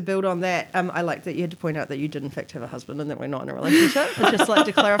just to build on that, I like that you had to point out that you did in fact have a husband and that we're not in a relationship. I'd just like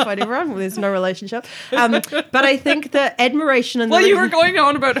to clarify to everyone, there's no relationship. But I think the admiration and you were going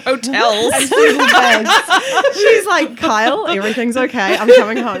on about hotels. And single beds. She's like, Kyle, everything's okay. I'm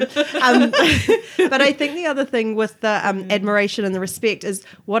coming home. But I think the other thing with the admiration and the respect is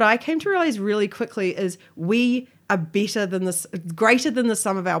what I came to realize really quickly is we are greater than the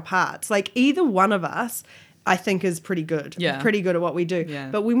sum of our parts. Like, either one of us, I think, is pretty good. Pretty good at what we do. Yeah.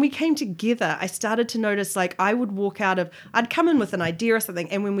 But when we came together, I started to notice, like, I'd come in with an idea or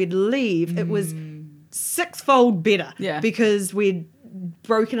something, and when we'd leave, it was sixfold better. Yeah. Because we'd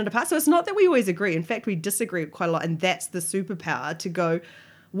broken it apart. So it's not that we always agree. In fact, we disagree quite a lot. And that's the superpower, to go,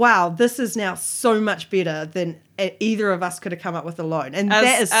 wow, this is now so much better than either of us could have come up with alone. And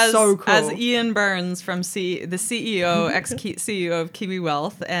that is so cool. As Ian Burns, from the CEO, ex-CEO of Kiwi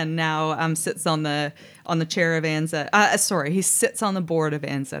Wealth, and now sits on the chair of ANZ. He sits on the board of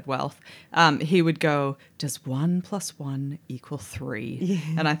ANZ Wealth. He would go, does 1 + 1 = 3? Yeah.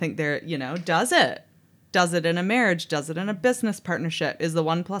 And I think does it? Does it in a marriage? Does it in a business partnership? Is the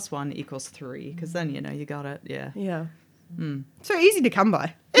 1 + 1 = 3? Because then, you got it. Yeah. Yeah. So easy to come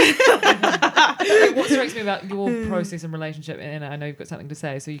by. What strikes me about your process and relationship, and I know you've got something to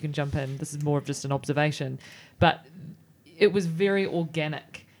say, so you can jump in. This is more of just an observation, but it was very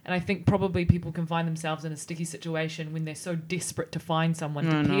organic. And I think probably people can find themselves in a sticky situation when they're so desperate to find someone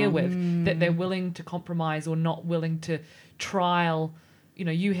to pair with that they're willing to compromise or not willing to trial.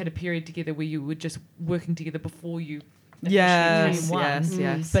 You had a period together where you were just working together before you. Yes.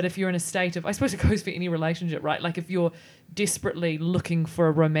 But if you're in a state of, I suppose it goes for any relationship, right? Like, if you're desperately looking for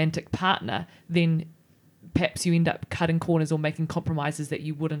a romantic partner, then perhaps you end up cutting corners or making compromises that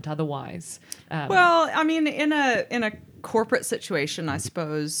you wouldn't otherwise. Well, I mean, in a corporate situation, I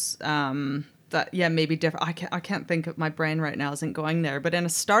suppose maybe different. I can't think of, my brain right now isn't going there. But in a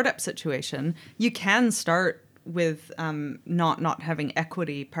startup situation, you can start with not having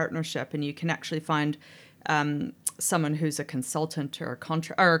equity partnership, and you can actually find someone who's a consultant or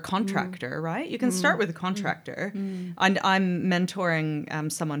a contractor, right? You can start with a contractor. And I'm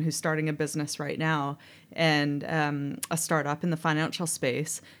mentoring someone who's starting a business right now, and a startup in the financial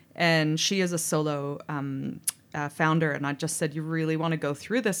space. And she is a solo founder, and I just said, you really want to go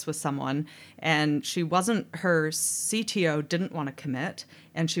through this with someone. And her CTO didn't want to commit,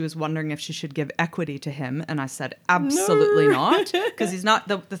 and she was wondering if she should give equity to him. And I said, absolutely not, because he's not,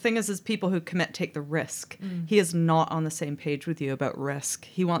 the thing is people who commit take the risk. He is not on the same page with you about risk.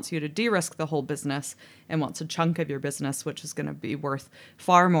 He wants you to de-risk the whole business and wants a chunk of your business, which is going to be worth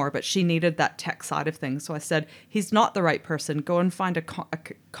far more. But she needed that tech side of things. So I said, he's not the right person. Go and find a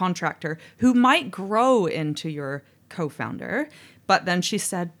contractor who might grow into your co-founder. But then she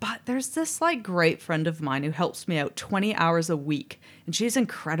said, but there's this like great friend of mine who helps me out 20 hours a week, and she's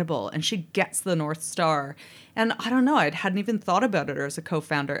incredible, and she gets the North Star. And I don't know, I hadn't even thought about her as a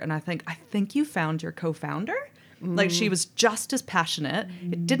co-founder. And I think you found your co-founder. Like, she was just as passionate.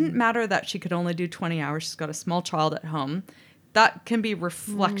 It didn't matter that she could only do 20 hours. She's got a small child at home. That can be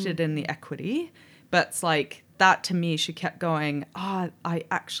reflected in the equity. But it's like, that to me, she kept going, I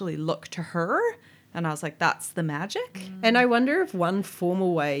actually look to her. And I was like, that's the magic. And I wonder if one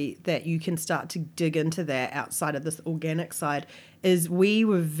formal way that you can start to dig into that outside of this organic side is we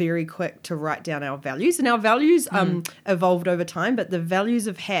were very quick to write down our values. And our values evolved over time, but the values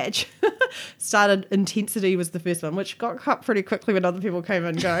of Hatch started, intensity was the first one, which got cut pretty quickly when other people came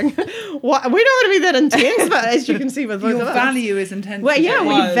in going, what? We don't want to be that intense, but as you can see with both Your of us. value is intensity. Well, yeah,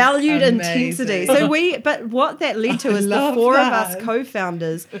 we valued amazing. intensity. But what that led to is the four of us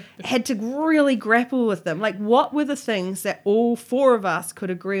co-founders had to really grapple with them. Like, what were the things that all four of us could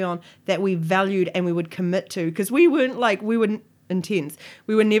agree on that we valued and we would commit to? Because we wouldn't intense.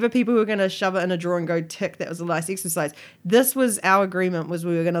 We were never people who were going to shove it in a drawer and go tick. That was a nice exercise. This was our agreement, was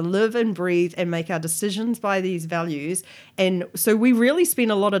we were going to live and breathe and make our decisions by these values. And so we really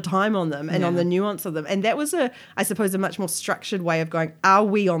spent a lot of time on them and on the nuance of them. And that was I suppose, a much more structured way of going, are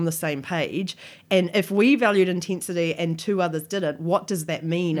we on the same page? And if we valued intensity and two others didn't, what does that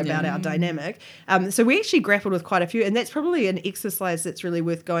mean about our dynamic? So we actually grappled with quite a few. And that's probably an exercise that's really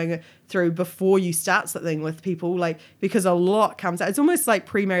worth going through before you start something with people, like, because a lot comes out. It's almost like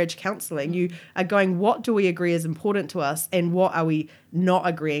pre-marriage counseling. You are going, what do we agree is important to us and what are we not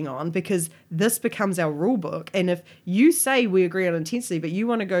agreeing on? Because this becomes our rule book. And if you say we agree on intensity, but you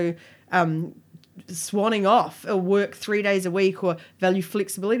want to go swanning off or work 3 days a week or value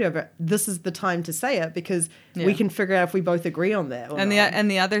flexibility over it, this is the time to say it, because we can figure out if we both agree on that.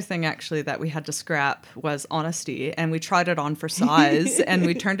 And the other thing actually that we had to scrap was honesty, and we tried it on for size and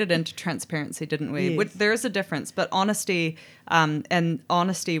we turned it into transparency, didn't we? Yes. Which, there is a difference, but honesty, and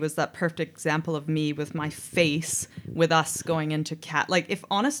honesty was that perfect example of me with my face with us going into like, if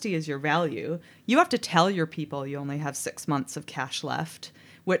honesty is your value, you have to tell your people you only have 6 months of cash left,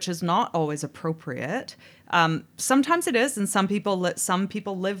 which is not always appropriate. Sometimes it is, and some people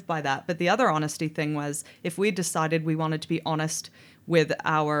live by that. But the other honesty thing was, if we decided we wanted to be honest with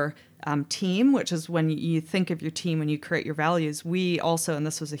our team, which is when you think of your team, when you create your values, we also, and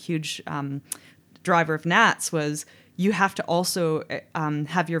this was a huge driver of Nat's, was you have to also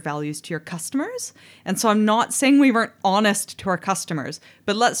have your values to your customers. And so I'm not saying we weren't honest to our customers,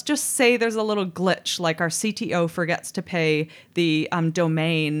 but let's just say there's a little glitch, like our CTO forgets to pay the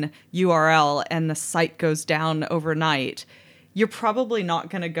domain URL and the site goes down overnight. You're probably not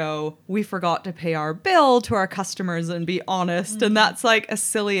going to go, we forgot to pay our bill to our customers and be honest. Mm-hmm. And that's like a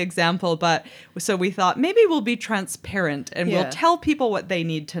silly example. But so we thought maybe we'll be transparent and we'll tell people what they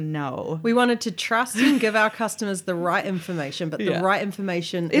need to know. We wanted to trust and give our customers the right information, but the right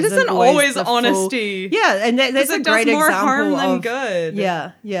information isn't always honesty. And that's a great example. It does more harm than good.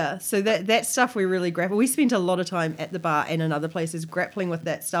 Yeah. So that stuff we really grapple. We spent a lot of time at the bar and in other places grappling with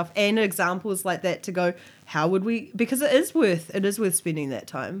that stuff and examples like that to go, how would we? Because it is worth spending that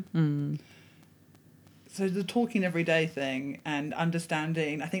time. Mm. So the talking every day thing and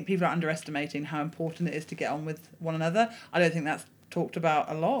understanding, I think people are underestimating how important it is to get on with one another. I don't think that's talked about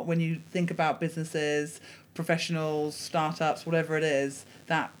a lot when you think about businesses, professionals, startups, whatever it is.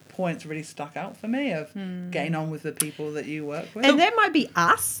 That point's really stuck out for me of getting on with the people that you work with. And that might be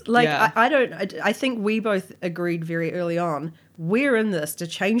us. Like, I think we both agreed very early on, we're in this to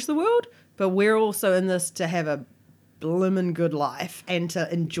change the world, but we're also in this to have a blimmin' good life and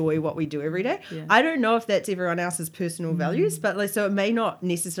to enjoy what we do every day. Yeah. I don't know if that's everyone else's personal values, but so it may not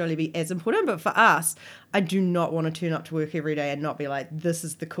necessarily be as important. But for us, I do not want to turn up to work every day and not be like, this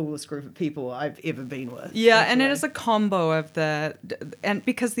is the coolest group of people I've ever been with. Yeah, and it is a combo of and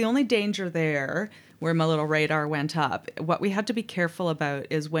because the only danger there, where my little radar went up, what we had to be careful about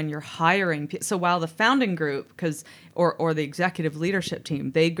is when you're hiring. So while the founding group, or the executive leadership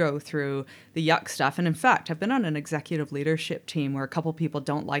team, they go through the yuck stuff. And in fact, I've been on an executive leadership team where a couple people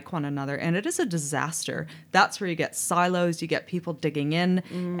don't like one another, and it is a disaster. That's where you get silos, you get people digging in,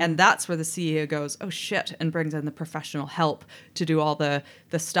 and that's where the CEO goes, oh shit, shit and brings in the professional help to do all the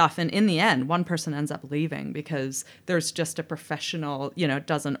stuff. And in the end, one person ends up leaving because there's just a professional,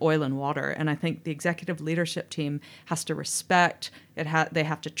 doesn't oil and water. And I think the executive leadership team has to respect it. They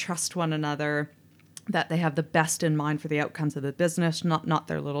have to trust one another, that they have the best in mind for the outcomes of the business, not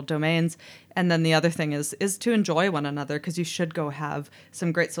their little domains. And then the other thing is to enjoy one another, because you should go have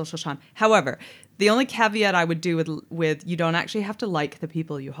some great social time. However, the only caveat I would do with you don't actually have to like the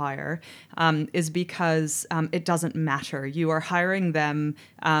people you hire, is because it doesn't matter. You are hiring them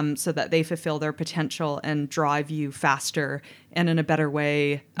so that they fulfill their potential and drive you faster and in a better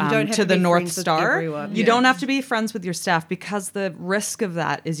way to the North Star. You don't have to be friends with your staff, because the risk of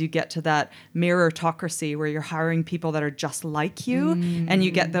that is you get to that meritocracy where you're hiring people that are just like you, and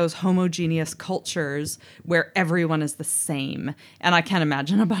you get those homogeneous cultures where everyone is the same. And I can't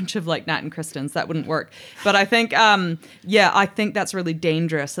imagine a bunch of like Nat and Kristen's. That wouldn't work. But I think, I think that's really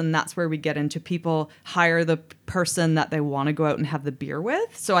dangerous. And that's where we get into people hire the person that they want to go out and have the beer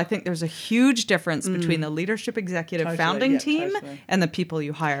with. So I think there's a huge difference between the leadership executive founding team and the people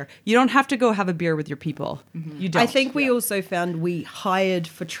you hire. You don't have to go have a beer with your people. You don't. I think we also found we hired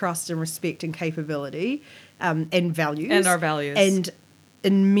for trust and respect and capability and values. And our values. And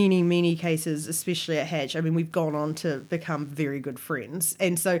in many, many cases, especially at Hatch, I mean, we've gone on to become very good friends.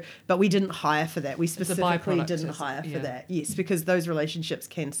 And so, but we didn't hire for that. We specifically didn't hire for that. Yes, because those relationships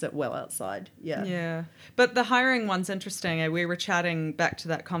can sit well outside. Yeah. Yeah. But the hiring one's interesting. We were chatting back to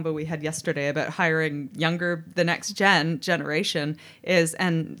that combo we had yesterday about hiring the next generation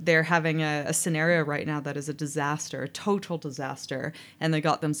and they're having a scenario right now that is a disaster, a total disaster. And they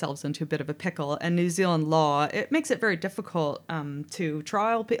got themselves into a bit of a pickle. And New Zealand law, it makes it very difficult to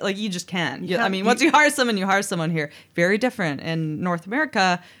trial, like you just can't. Once you hire someone here, very different. In North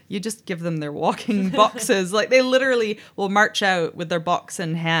America, you just give them their walking boxes. Like they literally will march out with their box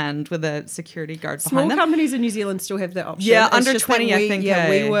in hand with a security guard behind them. Small companies in New Zealand still have that option. Yeah, under 20, I think. Yeah,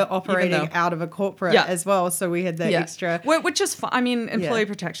 we were operating out of a corporate as well, so we had that extra. Which is fine. I mean, employee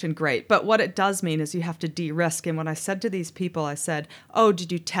protection, great. But what it does mean is you have to de-risk. And when I said to these people, I said, "Oh,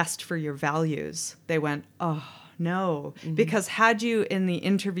 did you test for your values?" They went, "Oh, no," because had you in the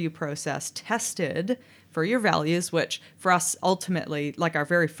interview process tested for your values, which for us ultimately, like our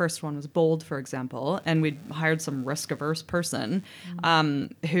very first one was bold, for example, and we'd hired some risk-averse person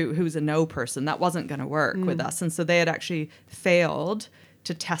who's a no person, that wasn't going to work with us. And so they had actually failed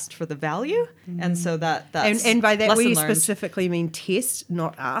to test for the value. And so that's and by that we learned. specifically mean test,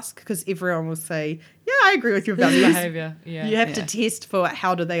 not ask, because everyone will say, yeah, I agree with your values. Behavior, yeah. You have to test for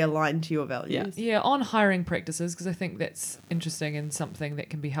how do they align to your values. Yeah, on hiring practices, because I think that's interesting and something that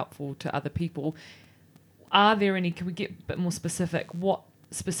can be helpful to other people. Can we get a bit more specific? What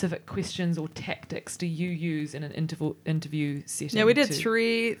specific questions or tactics do you use in an interview setting? Yeah, we did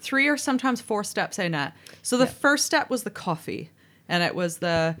three or sometimes 4 steps, Nat. So the first step was the coffee. And it was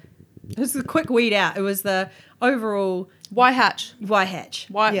the quick weed out. It was the overall why Hatch? Why Hatch?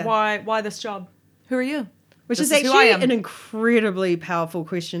 Why this job? Who are you? Which is actually an incredibly powerful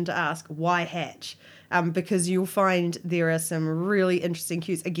question to ask. Why Hatch? Because you'll find there are some really interesting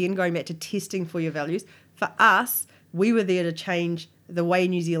cues. Again, going back to testing for your values. For us, we were there to change the way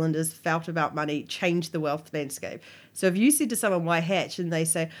New Zealanders felt about money, change the wealth landscape. So if you said to someone, why Hatch? And they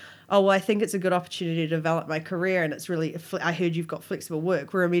say, oh, well, I think it's a good opportunity to develop my career, and it's really, I heard you've got flexible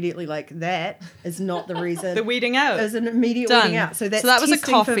work. We're immediately like, that is not the reason. The weeding out. It was an immediate weeding out. So that was a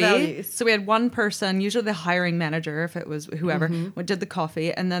coffee. So we had one person, usually the hiring manager, if it was whoever, did the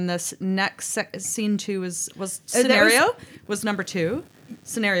coffee. And then this next scene 2 was scenario, was number 2,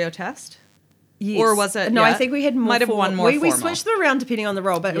 scenario test. Yes. Or was it? No, I think we had more. Might have one more. We switched them around depending on the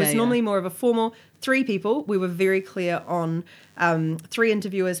role, but it was normally more of a formal 3 people. We were very clear on 3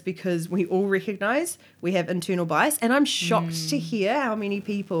 interviewers because we all recognise we have internal bias, and I'm shocked to hear how many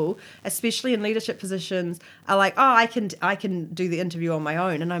people, especially in leadership positions, are like, "Oh, I can do the interview on my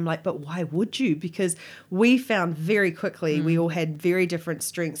own," and I'm like, "But why would you?" Because we found very quickly we all had very different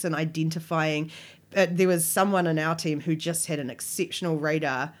strengths in identifying. There was someone in our team who just had an exceptional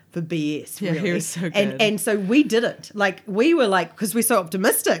radar for BS. Yeah, really. he was so good. And so we did it. Like, we were like, because we're so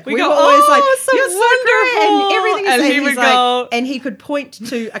optimistic. We go, were always like, so you're wonderful. So great. And everything is And and he he's would like, go, and he could point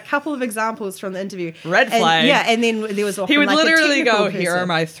to a couple of examples from the interview. Red flag. Yeah, and then there was often he would like literally a go, person. here are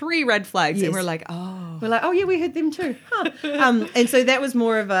my 3 red flags. Yes. And we're like, oh. We're like, oh yeah, we heard them too. Huh. And so that was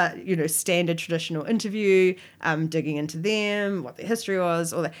more of a, standard traditional interview, digging into them, what their history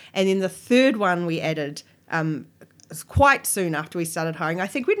was, all that. And then the third one we added quite soon after we started hiring. I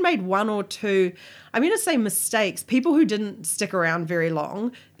think we'd made one or two, I'm going to say mistakes, people who didn't stick around very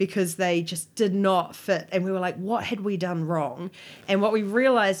long because they just did not fit. And we were like, what had we done wrong? And what we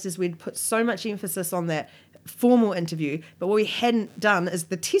realized is we'd put so much emphasis on that formal interview, but what we hadn't done is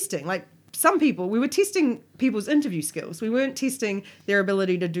the testing. Like, some people, we were testing people's interview skills. We weren't testing their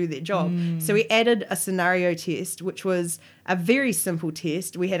ability to do their job. So we added a scenario test, which was a very simple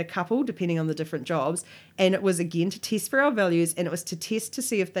test. We had a couple, depending on the different jobs, and it was, again, to test for our values, and it was to test to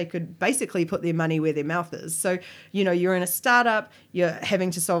see if they could basically put their money where their mouth is. So, you know, you're in a startup, you're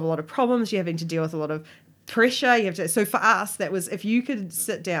having to solve a lot of problems, you're having to deal with a lot of pressure. You have to. So for us, that was if you could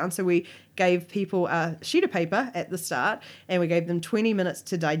sit down. So we gave people a sheet of paper at the start, and we gave them 20 minutes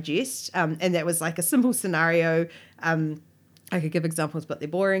to digest. And that was like a simple scenario. I could give examples, but they're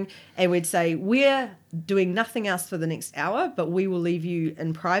boring. And we'd say, we're doing nothing else for the next hour, but we will leave you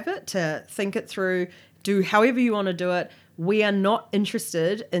in private to think it through, do however you want to do it. We are not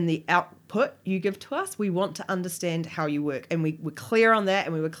interested in the output you give to us. We want to understand how you work. And we were clear on that,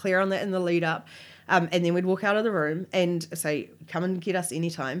 and we were clear on that in the lead up. And then we'd walk out of the room and say, come and get us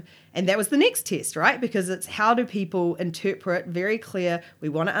anytime. And that was the next test, right? Because it's how do people interpret, very clear, we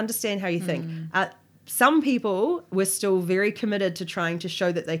want to understand how you think. Some people were still very committed to trying to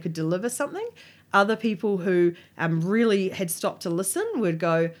show that they could deliver something. Other people who really had stopped to listen would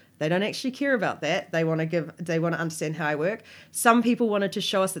go, they don't actually care about that. They want to understand how I work. Some people wanted to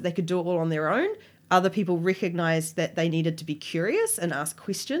show us that they could do it all on their own. Other people recognized that they needed to be curious and ask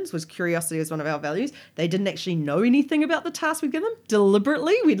questions. Curiosity was one of our values. They didn't actually know anything about the task we'd given them.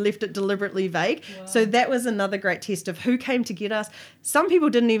 Deliberately, we'd left it deliberately vague. Wow. So that was another great test of who came to get us. Some people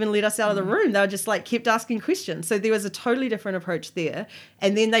didn't even let us out of the room. They were just like kept asking questions. So there was a totally different approach there.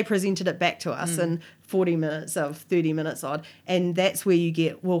 And then they presented it back to us in 40 minutes of 30 minutes odd. And that's where you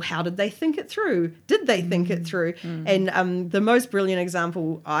get, well, how did they think it through? Did they think it through? And the most brilliant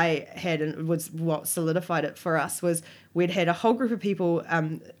example I had, and was what solidified it for us, was we'd had a whole group of people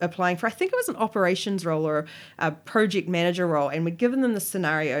applying for, I think it was an operations role or a project manager role, and we'd given them the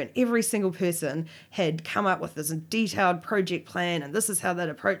scenario, and every single person had come up with this detailed project plan, and this is how they'd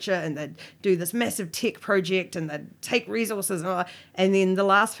approach it, and they'd do this massive tech project, and they'd take resources, and then the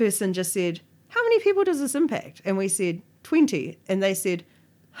last person just said, how many people does this impact? And we said, 20. And they said,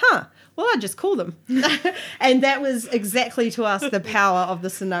 well, I'd just call them. And that was exactly to us the power of the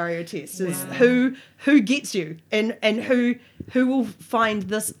scenario test, is who gets you and who will find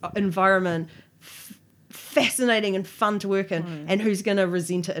this environment fascinating and fun to work in, and who's going to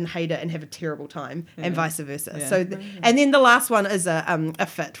resent it and hate it and have a terrible time, and vice versa. So, and then the last one is a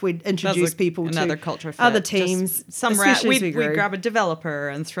fit. We'd introduce people another to culture fit. Other teams. We'd grab a developer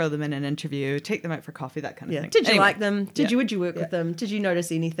and throw them in an interview, take them out for coffee, that kind of thing. Did you like them? Would you work with them? Did you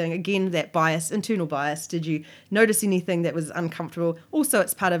notice anything? Again, that bias, internal bias. Did you notice anything that was uncomfortable? Also,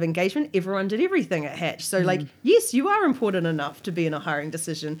 it's part of engagement. Everyone did everything at Hatch. So, yes, you are important enough to be in a hiring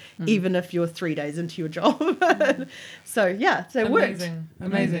decision, even if you're 3 days into your job. So it worked.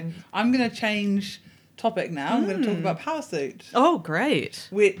 Amazing. I'm going to change topic now. I'm going to talk about Powersuit. Oh, great.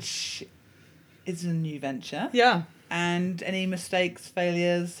 Which is a new venture. Yeah. And any mistakes,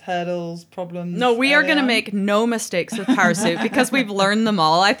 failures, hurdles, problems? No, we are going to make no mistakes with Powersuit because we've learned them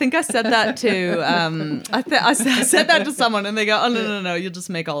all. I think I said that to I said that to someone, and they go, "Oh no, you'll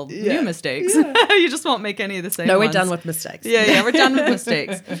just make all new mistakes. You just won't make any of the same." No, ones. we're done with mistakes. Yeah, we're done with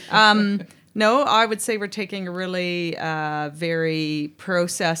mistakes. No, I would say we're taking a really very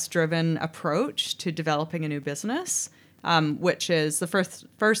process-driven approach to developing a new business. Which is the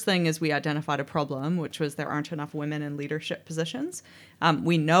first thing is we identified a problem, which was there aren't enough women in leadership positions.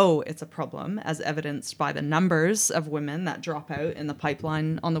 We know it's a problem, as evidenced by the numbers of women that drop out in the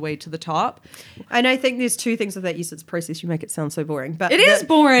pipeline on the way to the top. And I think there's two things with that. Yes, it's a process. You make it sound so boring, but it is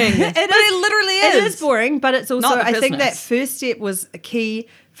boring. It literally is. It is boring, but it's also, I think that business. first step was key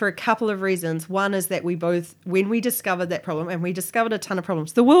for a couple of reasons. One is that we both, when we discovered that problem, and we discovered a ton of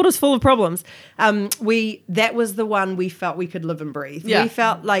problems, the world is full of problems, that was the one we felt we could live and breathe. Yeah. We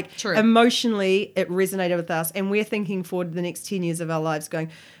felt like emotionally it resonated with us, and we're thinking forward the next 10 years of our lives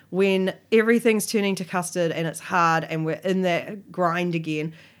going, when everything's turning to custard and it's hard and we're in that grind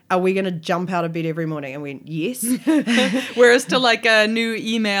again, are we going to jump out of bed every morning? And we went, yes. Whereas to like a new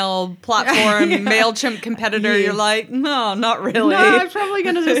email platform, MailChimp competitor, you're like, no, not really. No, I'm probably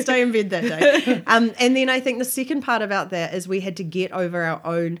going to just stay in bed that day. And then I think the second part about that is we had to get over our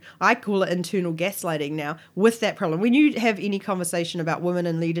own, I call it internal gaslighting now, with that problem. When you have any conversation about women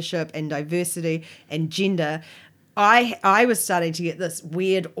in leadership and diversity and gender, I was starting to get this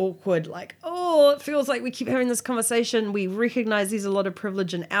weird, awkward, like, oh, it feels like we keep having this conversation. We recognize there's a lot of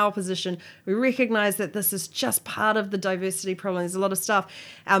privilege in our position. We recognize that this is just part of the diversity problem. There's a lot of stuff.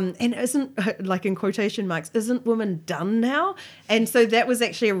 And isn't, like in quotation marks, isn't women done now? And so that was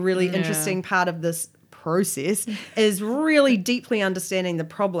actually a really interesting part of this process, is really deeply understanding the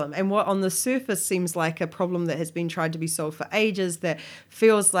problem, and what on the surface seems like a problem that has been tried to be solved for ages, that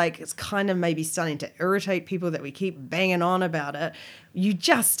feels like it's kind of maybe starting to irritate people, that we keep banging on about it. You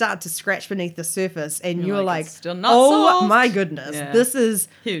just start to scratch beneath the surface and you're like it's still not oh solved. my goodness, this is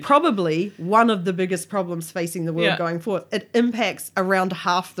huge. Probably one of the biggest problems facing the world going forward. It impacts around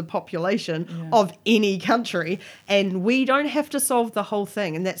half the population of any country, and we don't have to solve the whole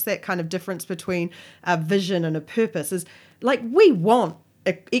thing. And that's that kind of difference between a vision and a purpose, is like, we want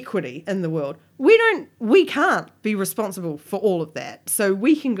equity in the world. We can't be responsible for all of that. So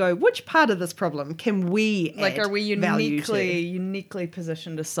we can go, which part of this problem can we add are we value to? uniquely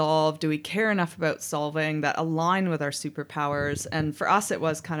positioned to solve? Do we care enough about solving that align with our superpowers? And for us, it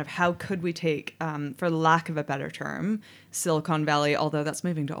was kind of, how could we take, for lack of a better term, Silicon Valley, although that's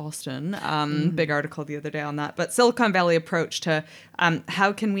moving to Austin, big article the other day on that, but Silicon Valley approach to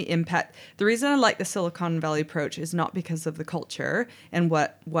how can we impact. The reason I like the Silicon Valley approach is not because of the culture and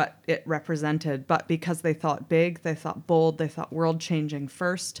what it represented, but because they thought big, they thought bold, they thought world-changing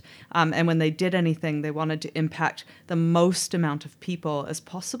first. And when they did anything, they wanted to impact the most amount of people as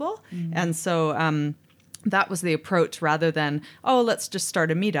possible. And so that was the approach, rather than, oh, let's just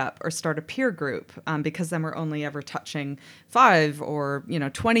start a meetup or start a peer group, because then we're only ever touching 5 or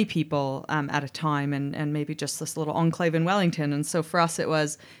 20 people at a time, and maybe just this little enclave in Wellington. And so for us, it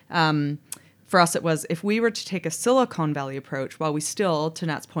was if we were to take a Silicon Valley approach, while we still, to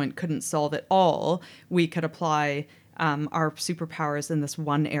Nat's point, couldn't solve it all, we could apply our superpowers in this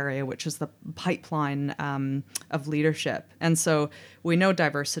one area, which is the pipeline of leadership. And so we know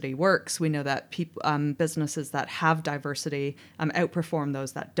diversity works. We know that businesses that have diversity outperform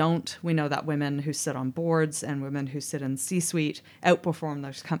those that don't. We know that women who sit on boards and women who sit in C-suite outperform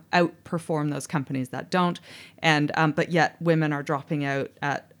those companies that don't. And but yet women are dropping out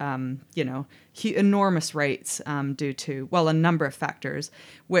at enormous rates due to, a number of factors,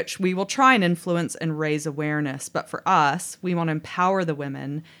 which we will try and influence and raise awareness. But for us, we want to empower the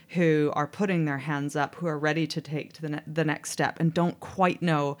women who are putting their hands up, who are ready to take to the next step and don't quite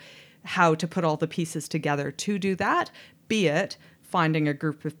know how to put all the pieces together to do that, be it finding a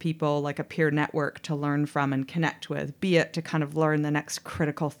group of people like a peer network to learn from and connect with, be it to kind of learn the next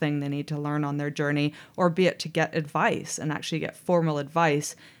critical thing they need to learn on their journey, or be it to get advice and actually get formal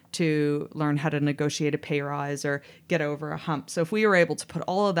advice to learn how to negotiate a pay rise or get over a hump. So if we were able to put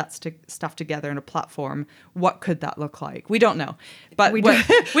all of that stuff together in a platform, what could that look like? We don't know. But we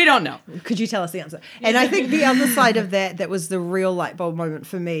don't know. Could you tell us the answer? And I think the other side of that was the real light bulb moment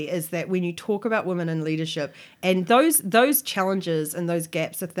for me, is that when you talk about women in leadership, and those challenges and those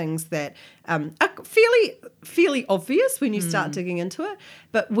gaps are things that are fairly obvious when you start digging into it.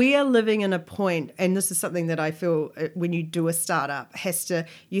 But we are living in a point, and this is something that I feel when you do a startup,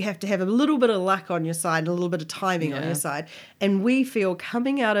 you have to have a little bit of luck on your side and a little bit of timing on your side. And we feel,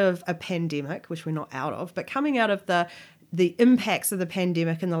 coming out of a pandemic, which we're not out of, but coming out of the impacts of the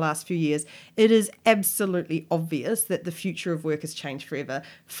pandemic in the last few years, it is absolutely obvious that the future of work has changed forever.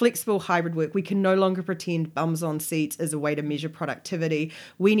 Flexible hybrid work, we can no longer pretend bums on seats is a way to measure productivity.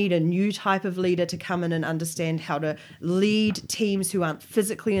 We need a new type of leader to come in and understand how to lead teams who aren't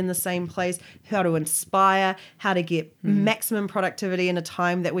physically in the same place, how to inspire, how to get maximum productivity in a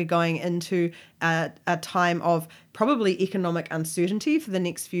time that we're going into a time of probably economic uncertainty for the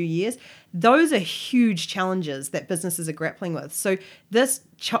next few years. Those are huge challenges that businesses are grappling with. So this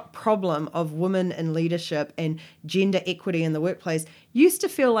problem of women in leadership and gender equity in the workplace used to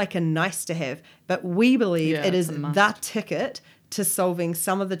feel like a nice to have, but we believe it is the ticket to solving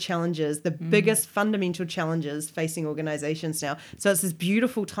some of the challenges, the biggest fundamental challenges facing organizations now. So it's this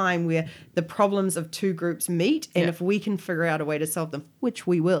beautiful time where the problems of two groups meet, and if we can figure out a way to solve them, which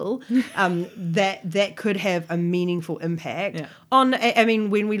we will, that could have a meaningful impact on,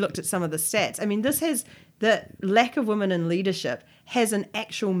 when we looked at some of the stats, the lack of women in leadership has an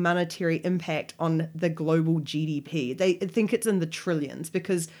actual monetary impact on the global GDP. They think it's in the trillions,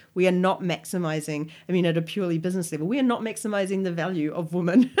 because we are not maximizing, at a purely business level, we are not maximizing the value of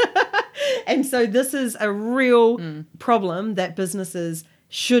women. And so this is a real problem that businesses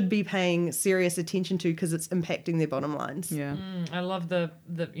should be paying serious attention to because it's impacting their bottom lines. Yeah. I love the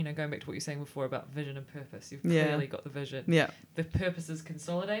going back to what you were saying before about vision and purpose. You've clearly got the vision. Yeah. The purpose is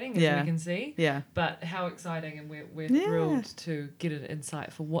consolidating, as we can see. Yeah. But how exciting, and we're thrilled to get an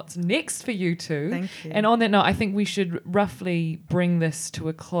insight for what's next for you two. Thank you. And on that note, I think we should roughly bring this to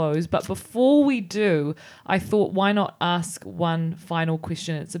a close. But before we do, I thought, why not ask one final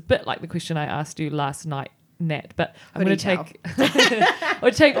question? It's a bit like the question I asked you last night, Nat, but I'm going to take.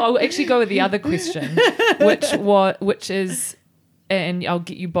 I'll actually go with the other question, which is, and I'll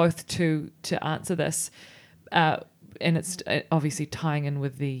get you both to answer this, and it's obviously tying in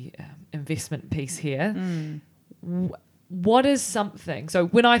with the investment piece here. What is something? So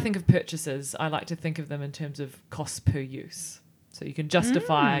when I think of purchases, I like to think of them in terms of cost per use. So you can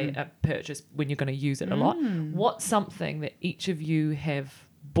justify a purchase when you're going to use it a lot. What's something that each of you have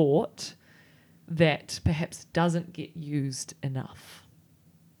bought that perhaps doesn't get used enough?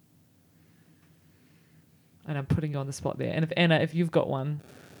 And I'm putting you on the spot there. And if Anna, if you've got one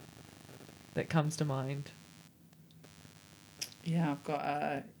that comes to mind. Yeah, I've got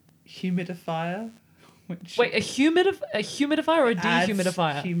a humidifier. Wait, a humidifier or a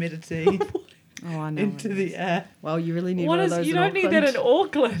dehumidifier? Humidity Oh, I know. into the air. Well, you really need What one is? of those You in don't need that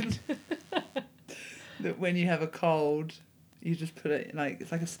Auckland. in Auckland. That when you have a cold, you just put it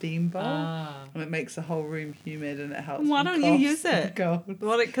it's like a steam bowl, and it makes the whole room humid, and it helps. Why with don't you coughs use and it? colds.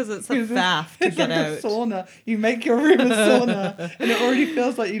 Because it's a faff to It's get like out. a sauna. You make your room a sauna, and it already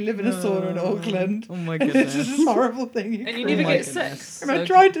feels like you live in a sauna in Auckland. Oh my And it's goodness. just this horrible thing. And you never my get sick. goodness. And I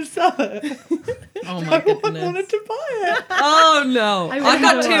tried to sell it. Oh No my one goodness. wanted to buy it. Oh no. I I've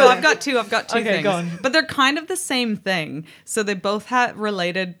got really two. don't. I've got two Okay, things. go on. But they're kind of the same thing. So they both have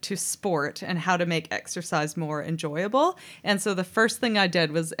related to sport and how to make exercise more enjoyable. And so the first thing I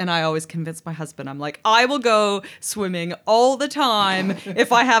did was, and I always convince my husband, I'm like, I will go swimming all the time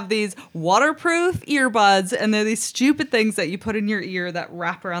if I have these waterproof earbuds, and they're these stupid things that you put in your ear that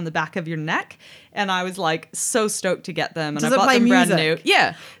wrap around the back of your neck. And I was like so stoked to get them, and Does I it bought play them brand new. music?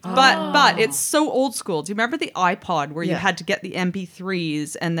 Yeah, but it's so old school. Do you remember the iPod where you Yeah. had to get the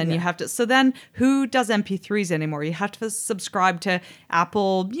MP3s, and then you have to? So then, who does MP3s anymore? You have to subscribe to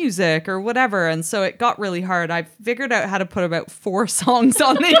Apple Music or whatever, and so it got really hard. I figured out how to put about 4 songs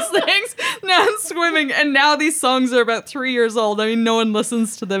on these things. Now I'm swimming, and now these songs are about 3 years old. I mean, no one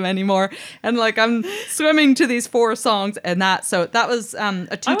listens to them anymore, and like I'm swimming to these 4 songs, and that was a I want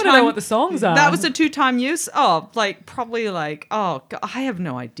two-time. to know what the songs are. That was a 2-time use. Oh, probably God, I have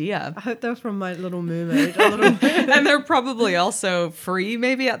no idea. I hope they're from My Little Mermaid. A little And they're probably also free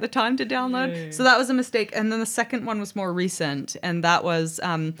maybe at the time to download. Yeah. So that was a mistake. And then the second one was more recent. And that was,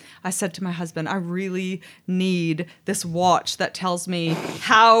 I said to my husband, I really need this watch that tells me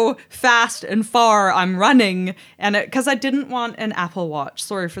how fast and far I'm running. And because I didn't want an Apple Watch.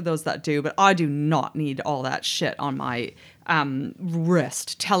 Sorry for those that do, but I do not need all that shit on my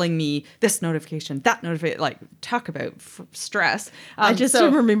wrist telling me this notification, that notification. Like, talk about stress. I just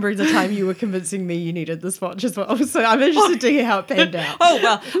am remembering the time you were convincing me you needed this watch as well. So I'm interested to hear how it panned out. Oh,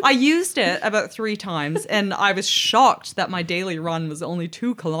 well, I used it about 3 times, and I was shocked that my daily run was only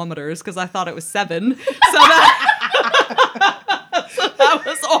 2 kilometers because I thought it was 7. So that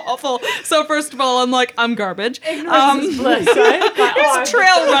was awful. So first of all, I'm like, I'm garbage. Ignorance is bliss, right? It was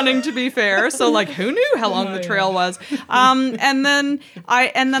trail running, to be fair. So like, who knew how long the trail was? And then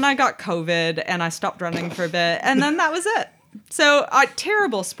I got COVID, and I stopped running for a bit, and then that was it. So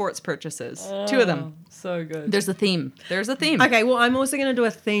terrible sports purchases. 2 of them. So good. There's a theme. Okay, well, I'm also going to do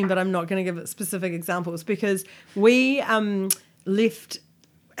a theme, but I'm not going to give it specific examples because we left.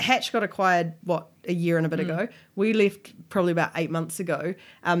 Hatch got acquired, a year and a bit ago. We left probably about 8 months ago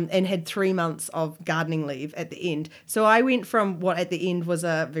and had 3 months of gardening leave at the end. So I went from what at the end was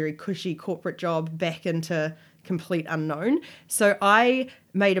a very cushy corporate job back into complete unknown. So I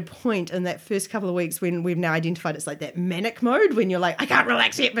made a point in that first couple of weeks when we've now identified it's like that manic mode when you're like, I can't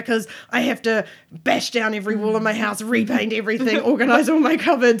relax yet because I have to bash down every wall in my house, repaint everything, organize all my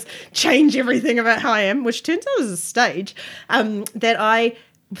cupboards, change everything about how I am, which turns out is a stage, that I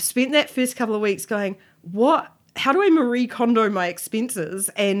spent that first couple of weeks going, how do I Marie Kondo my expenses?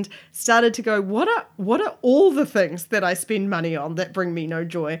 And started to go, what are all the things that I spend money on that bring me no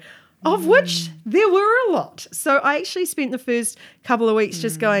joy? Of which there were a lot. So I actually spent the first couple of weeks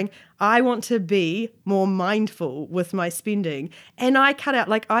just going, I want to be more mindful with my spending. And I cut out,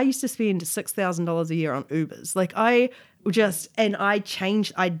 like I used to spend $6,000 a year on Ubers. Like I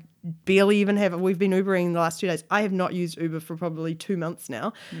changed, I barely even have, we've been Ubering the last 2 days. I have not used Uber for probably 2 months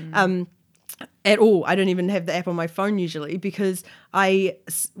now. At all. I don't even have the app on my phone usually because I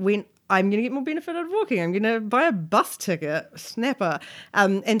I'm going to get more benefit out of walking. I'm going to buy a bus ticket, snapper.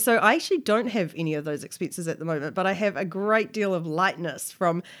 And so I actually don't have any of those expenses at the moment, but I have a great deal of lightness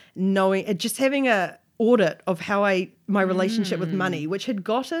from knowing, just having a audit of how my relationship with money, which had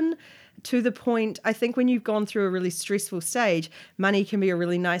gotten to the point, I think when you've gone through a really stressful stage, money can be a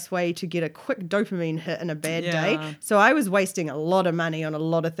really nice way to get a quick dopamine hit in a bad day. So I was wasting a lot of money on a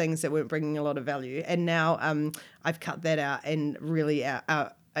lot of things that weren't bringing a lot of value. And now I've cut that out and really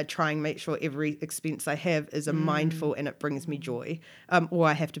I try and make sure every expense I have is a mindful and it brings me joy. Or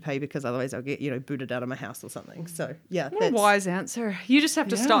I have to pay because otherwise I'll get, booted out of my house or something. So, yeah. What a wise answer. You just have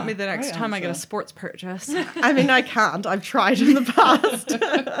to stop me the next great time I get a answer. sports purchase. I mean, I can't. I've tried in the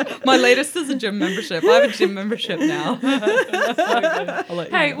past. My latest is a gym membership. I have a gym membership now.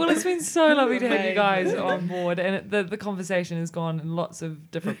 Hey, well, it's been so lovely to have you guys on board, and the conversation has gone in lots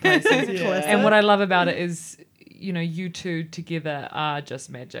of different places. And what I love about it is, you two together are just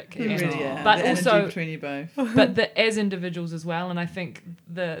magic. And- Really, But the energy also, between you both. but as individuals as well. And I think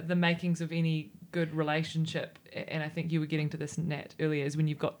the makings of any good relationship, and I think you were getting to this, Nat, earlier, is when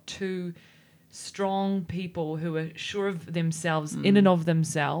you've got two strong people who are sure of themselves, in and of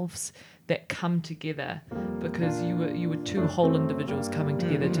themselves, that come together because you were two whole individuals coming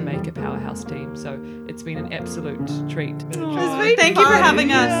together to make a powerhouse team. So it's been an absolute treat. Thank you for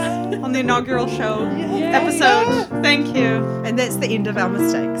having us on the inaugural show episode. Thank you. And that's the end of our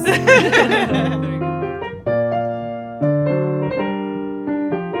mistakes. Very good.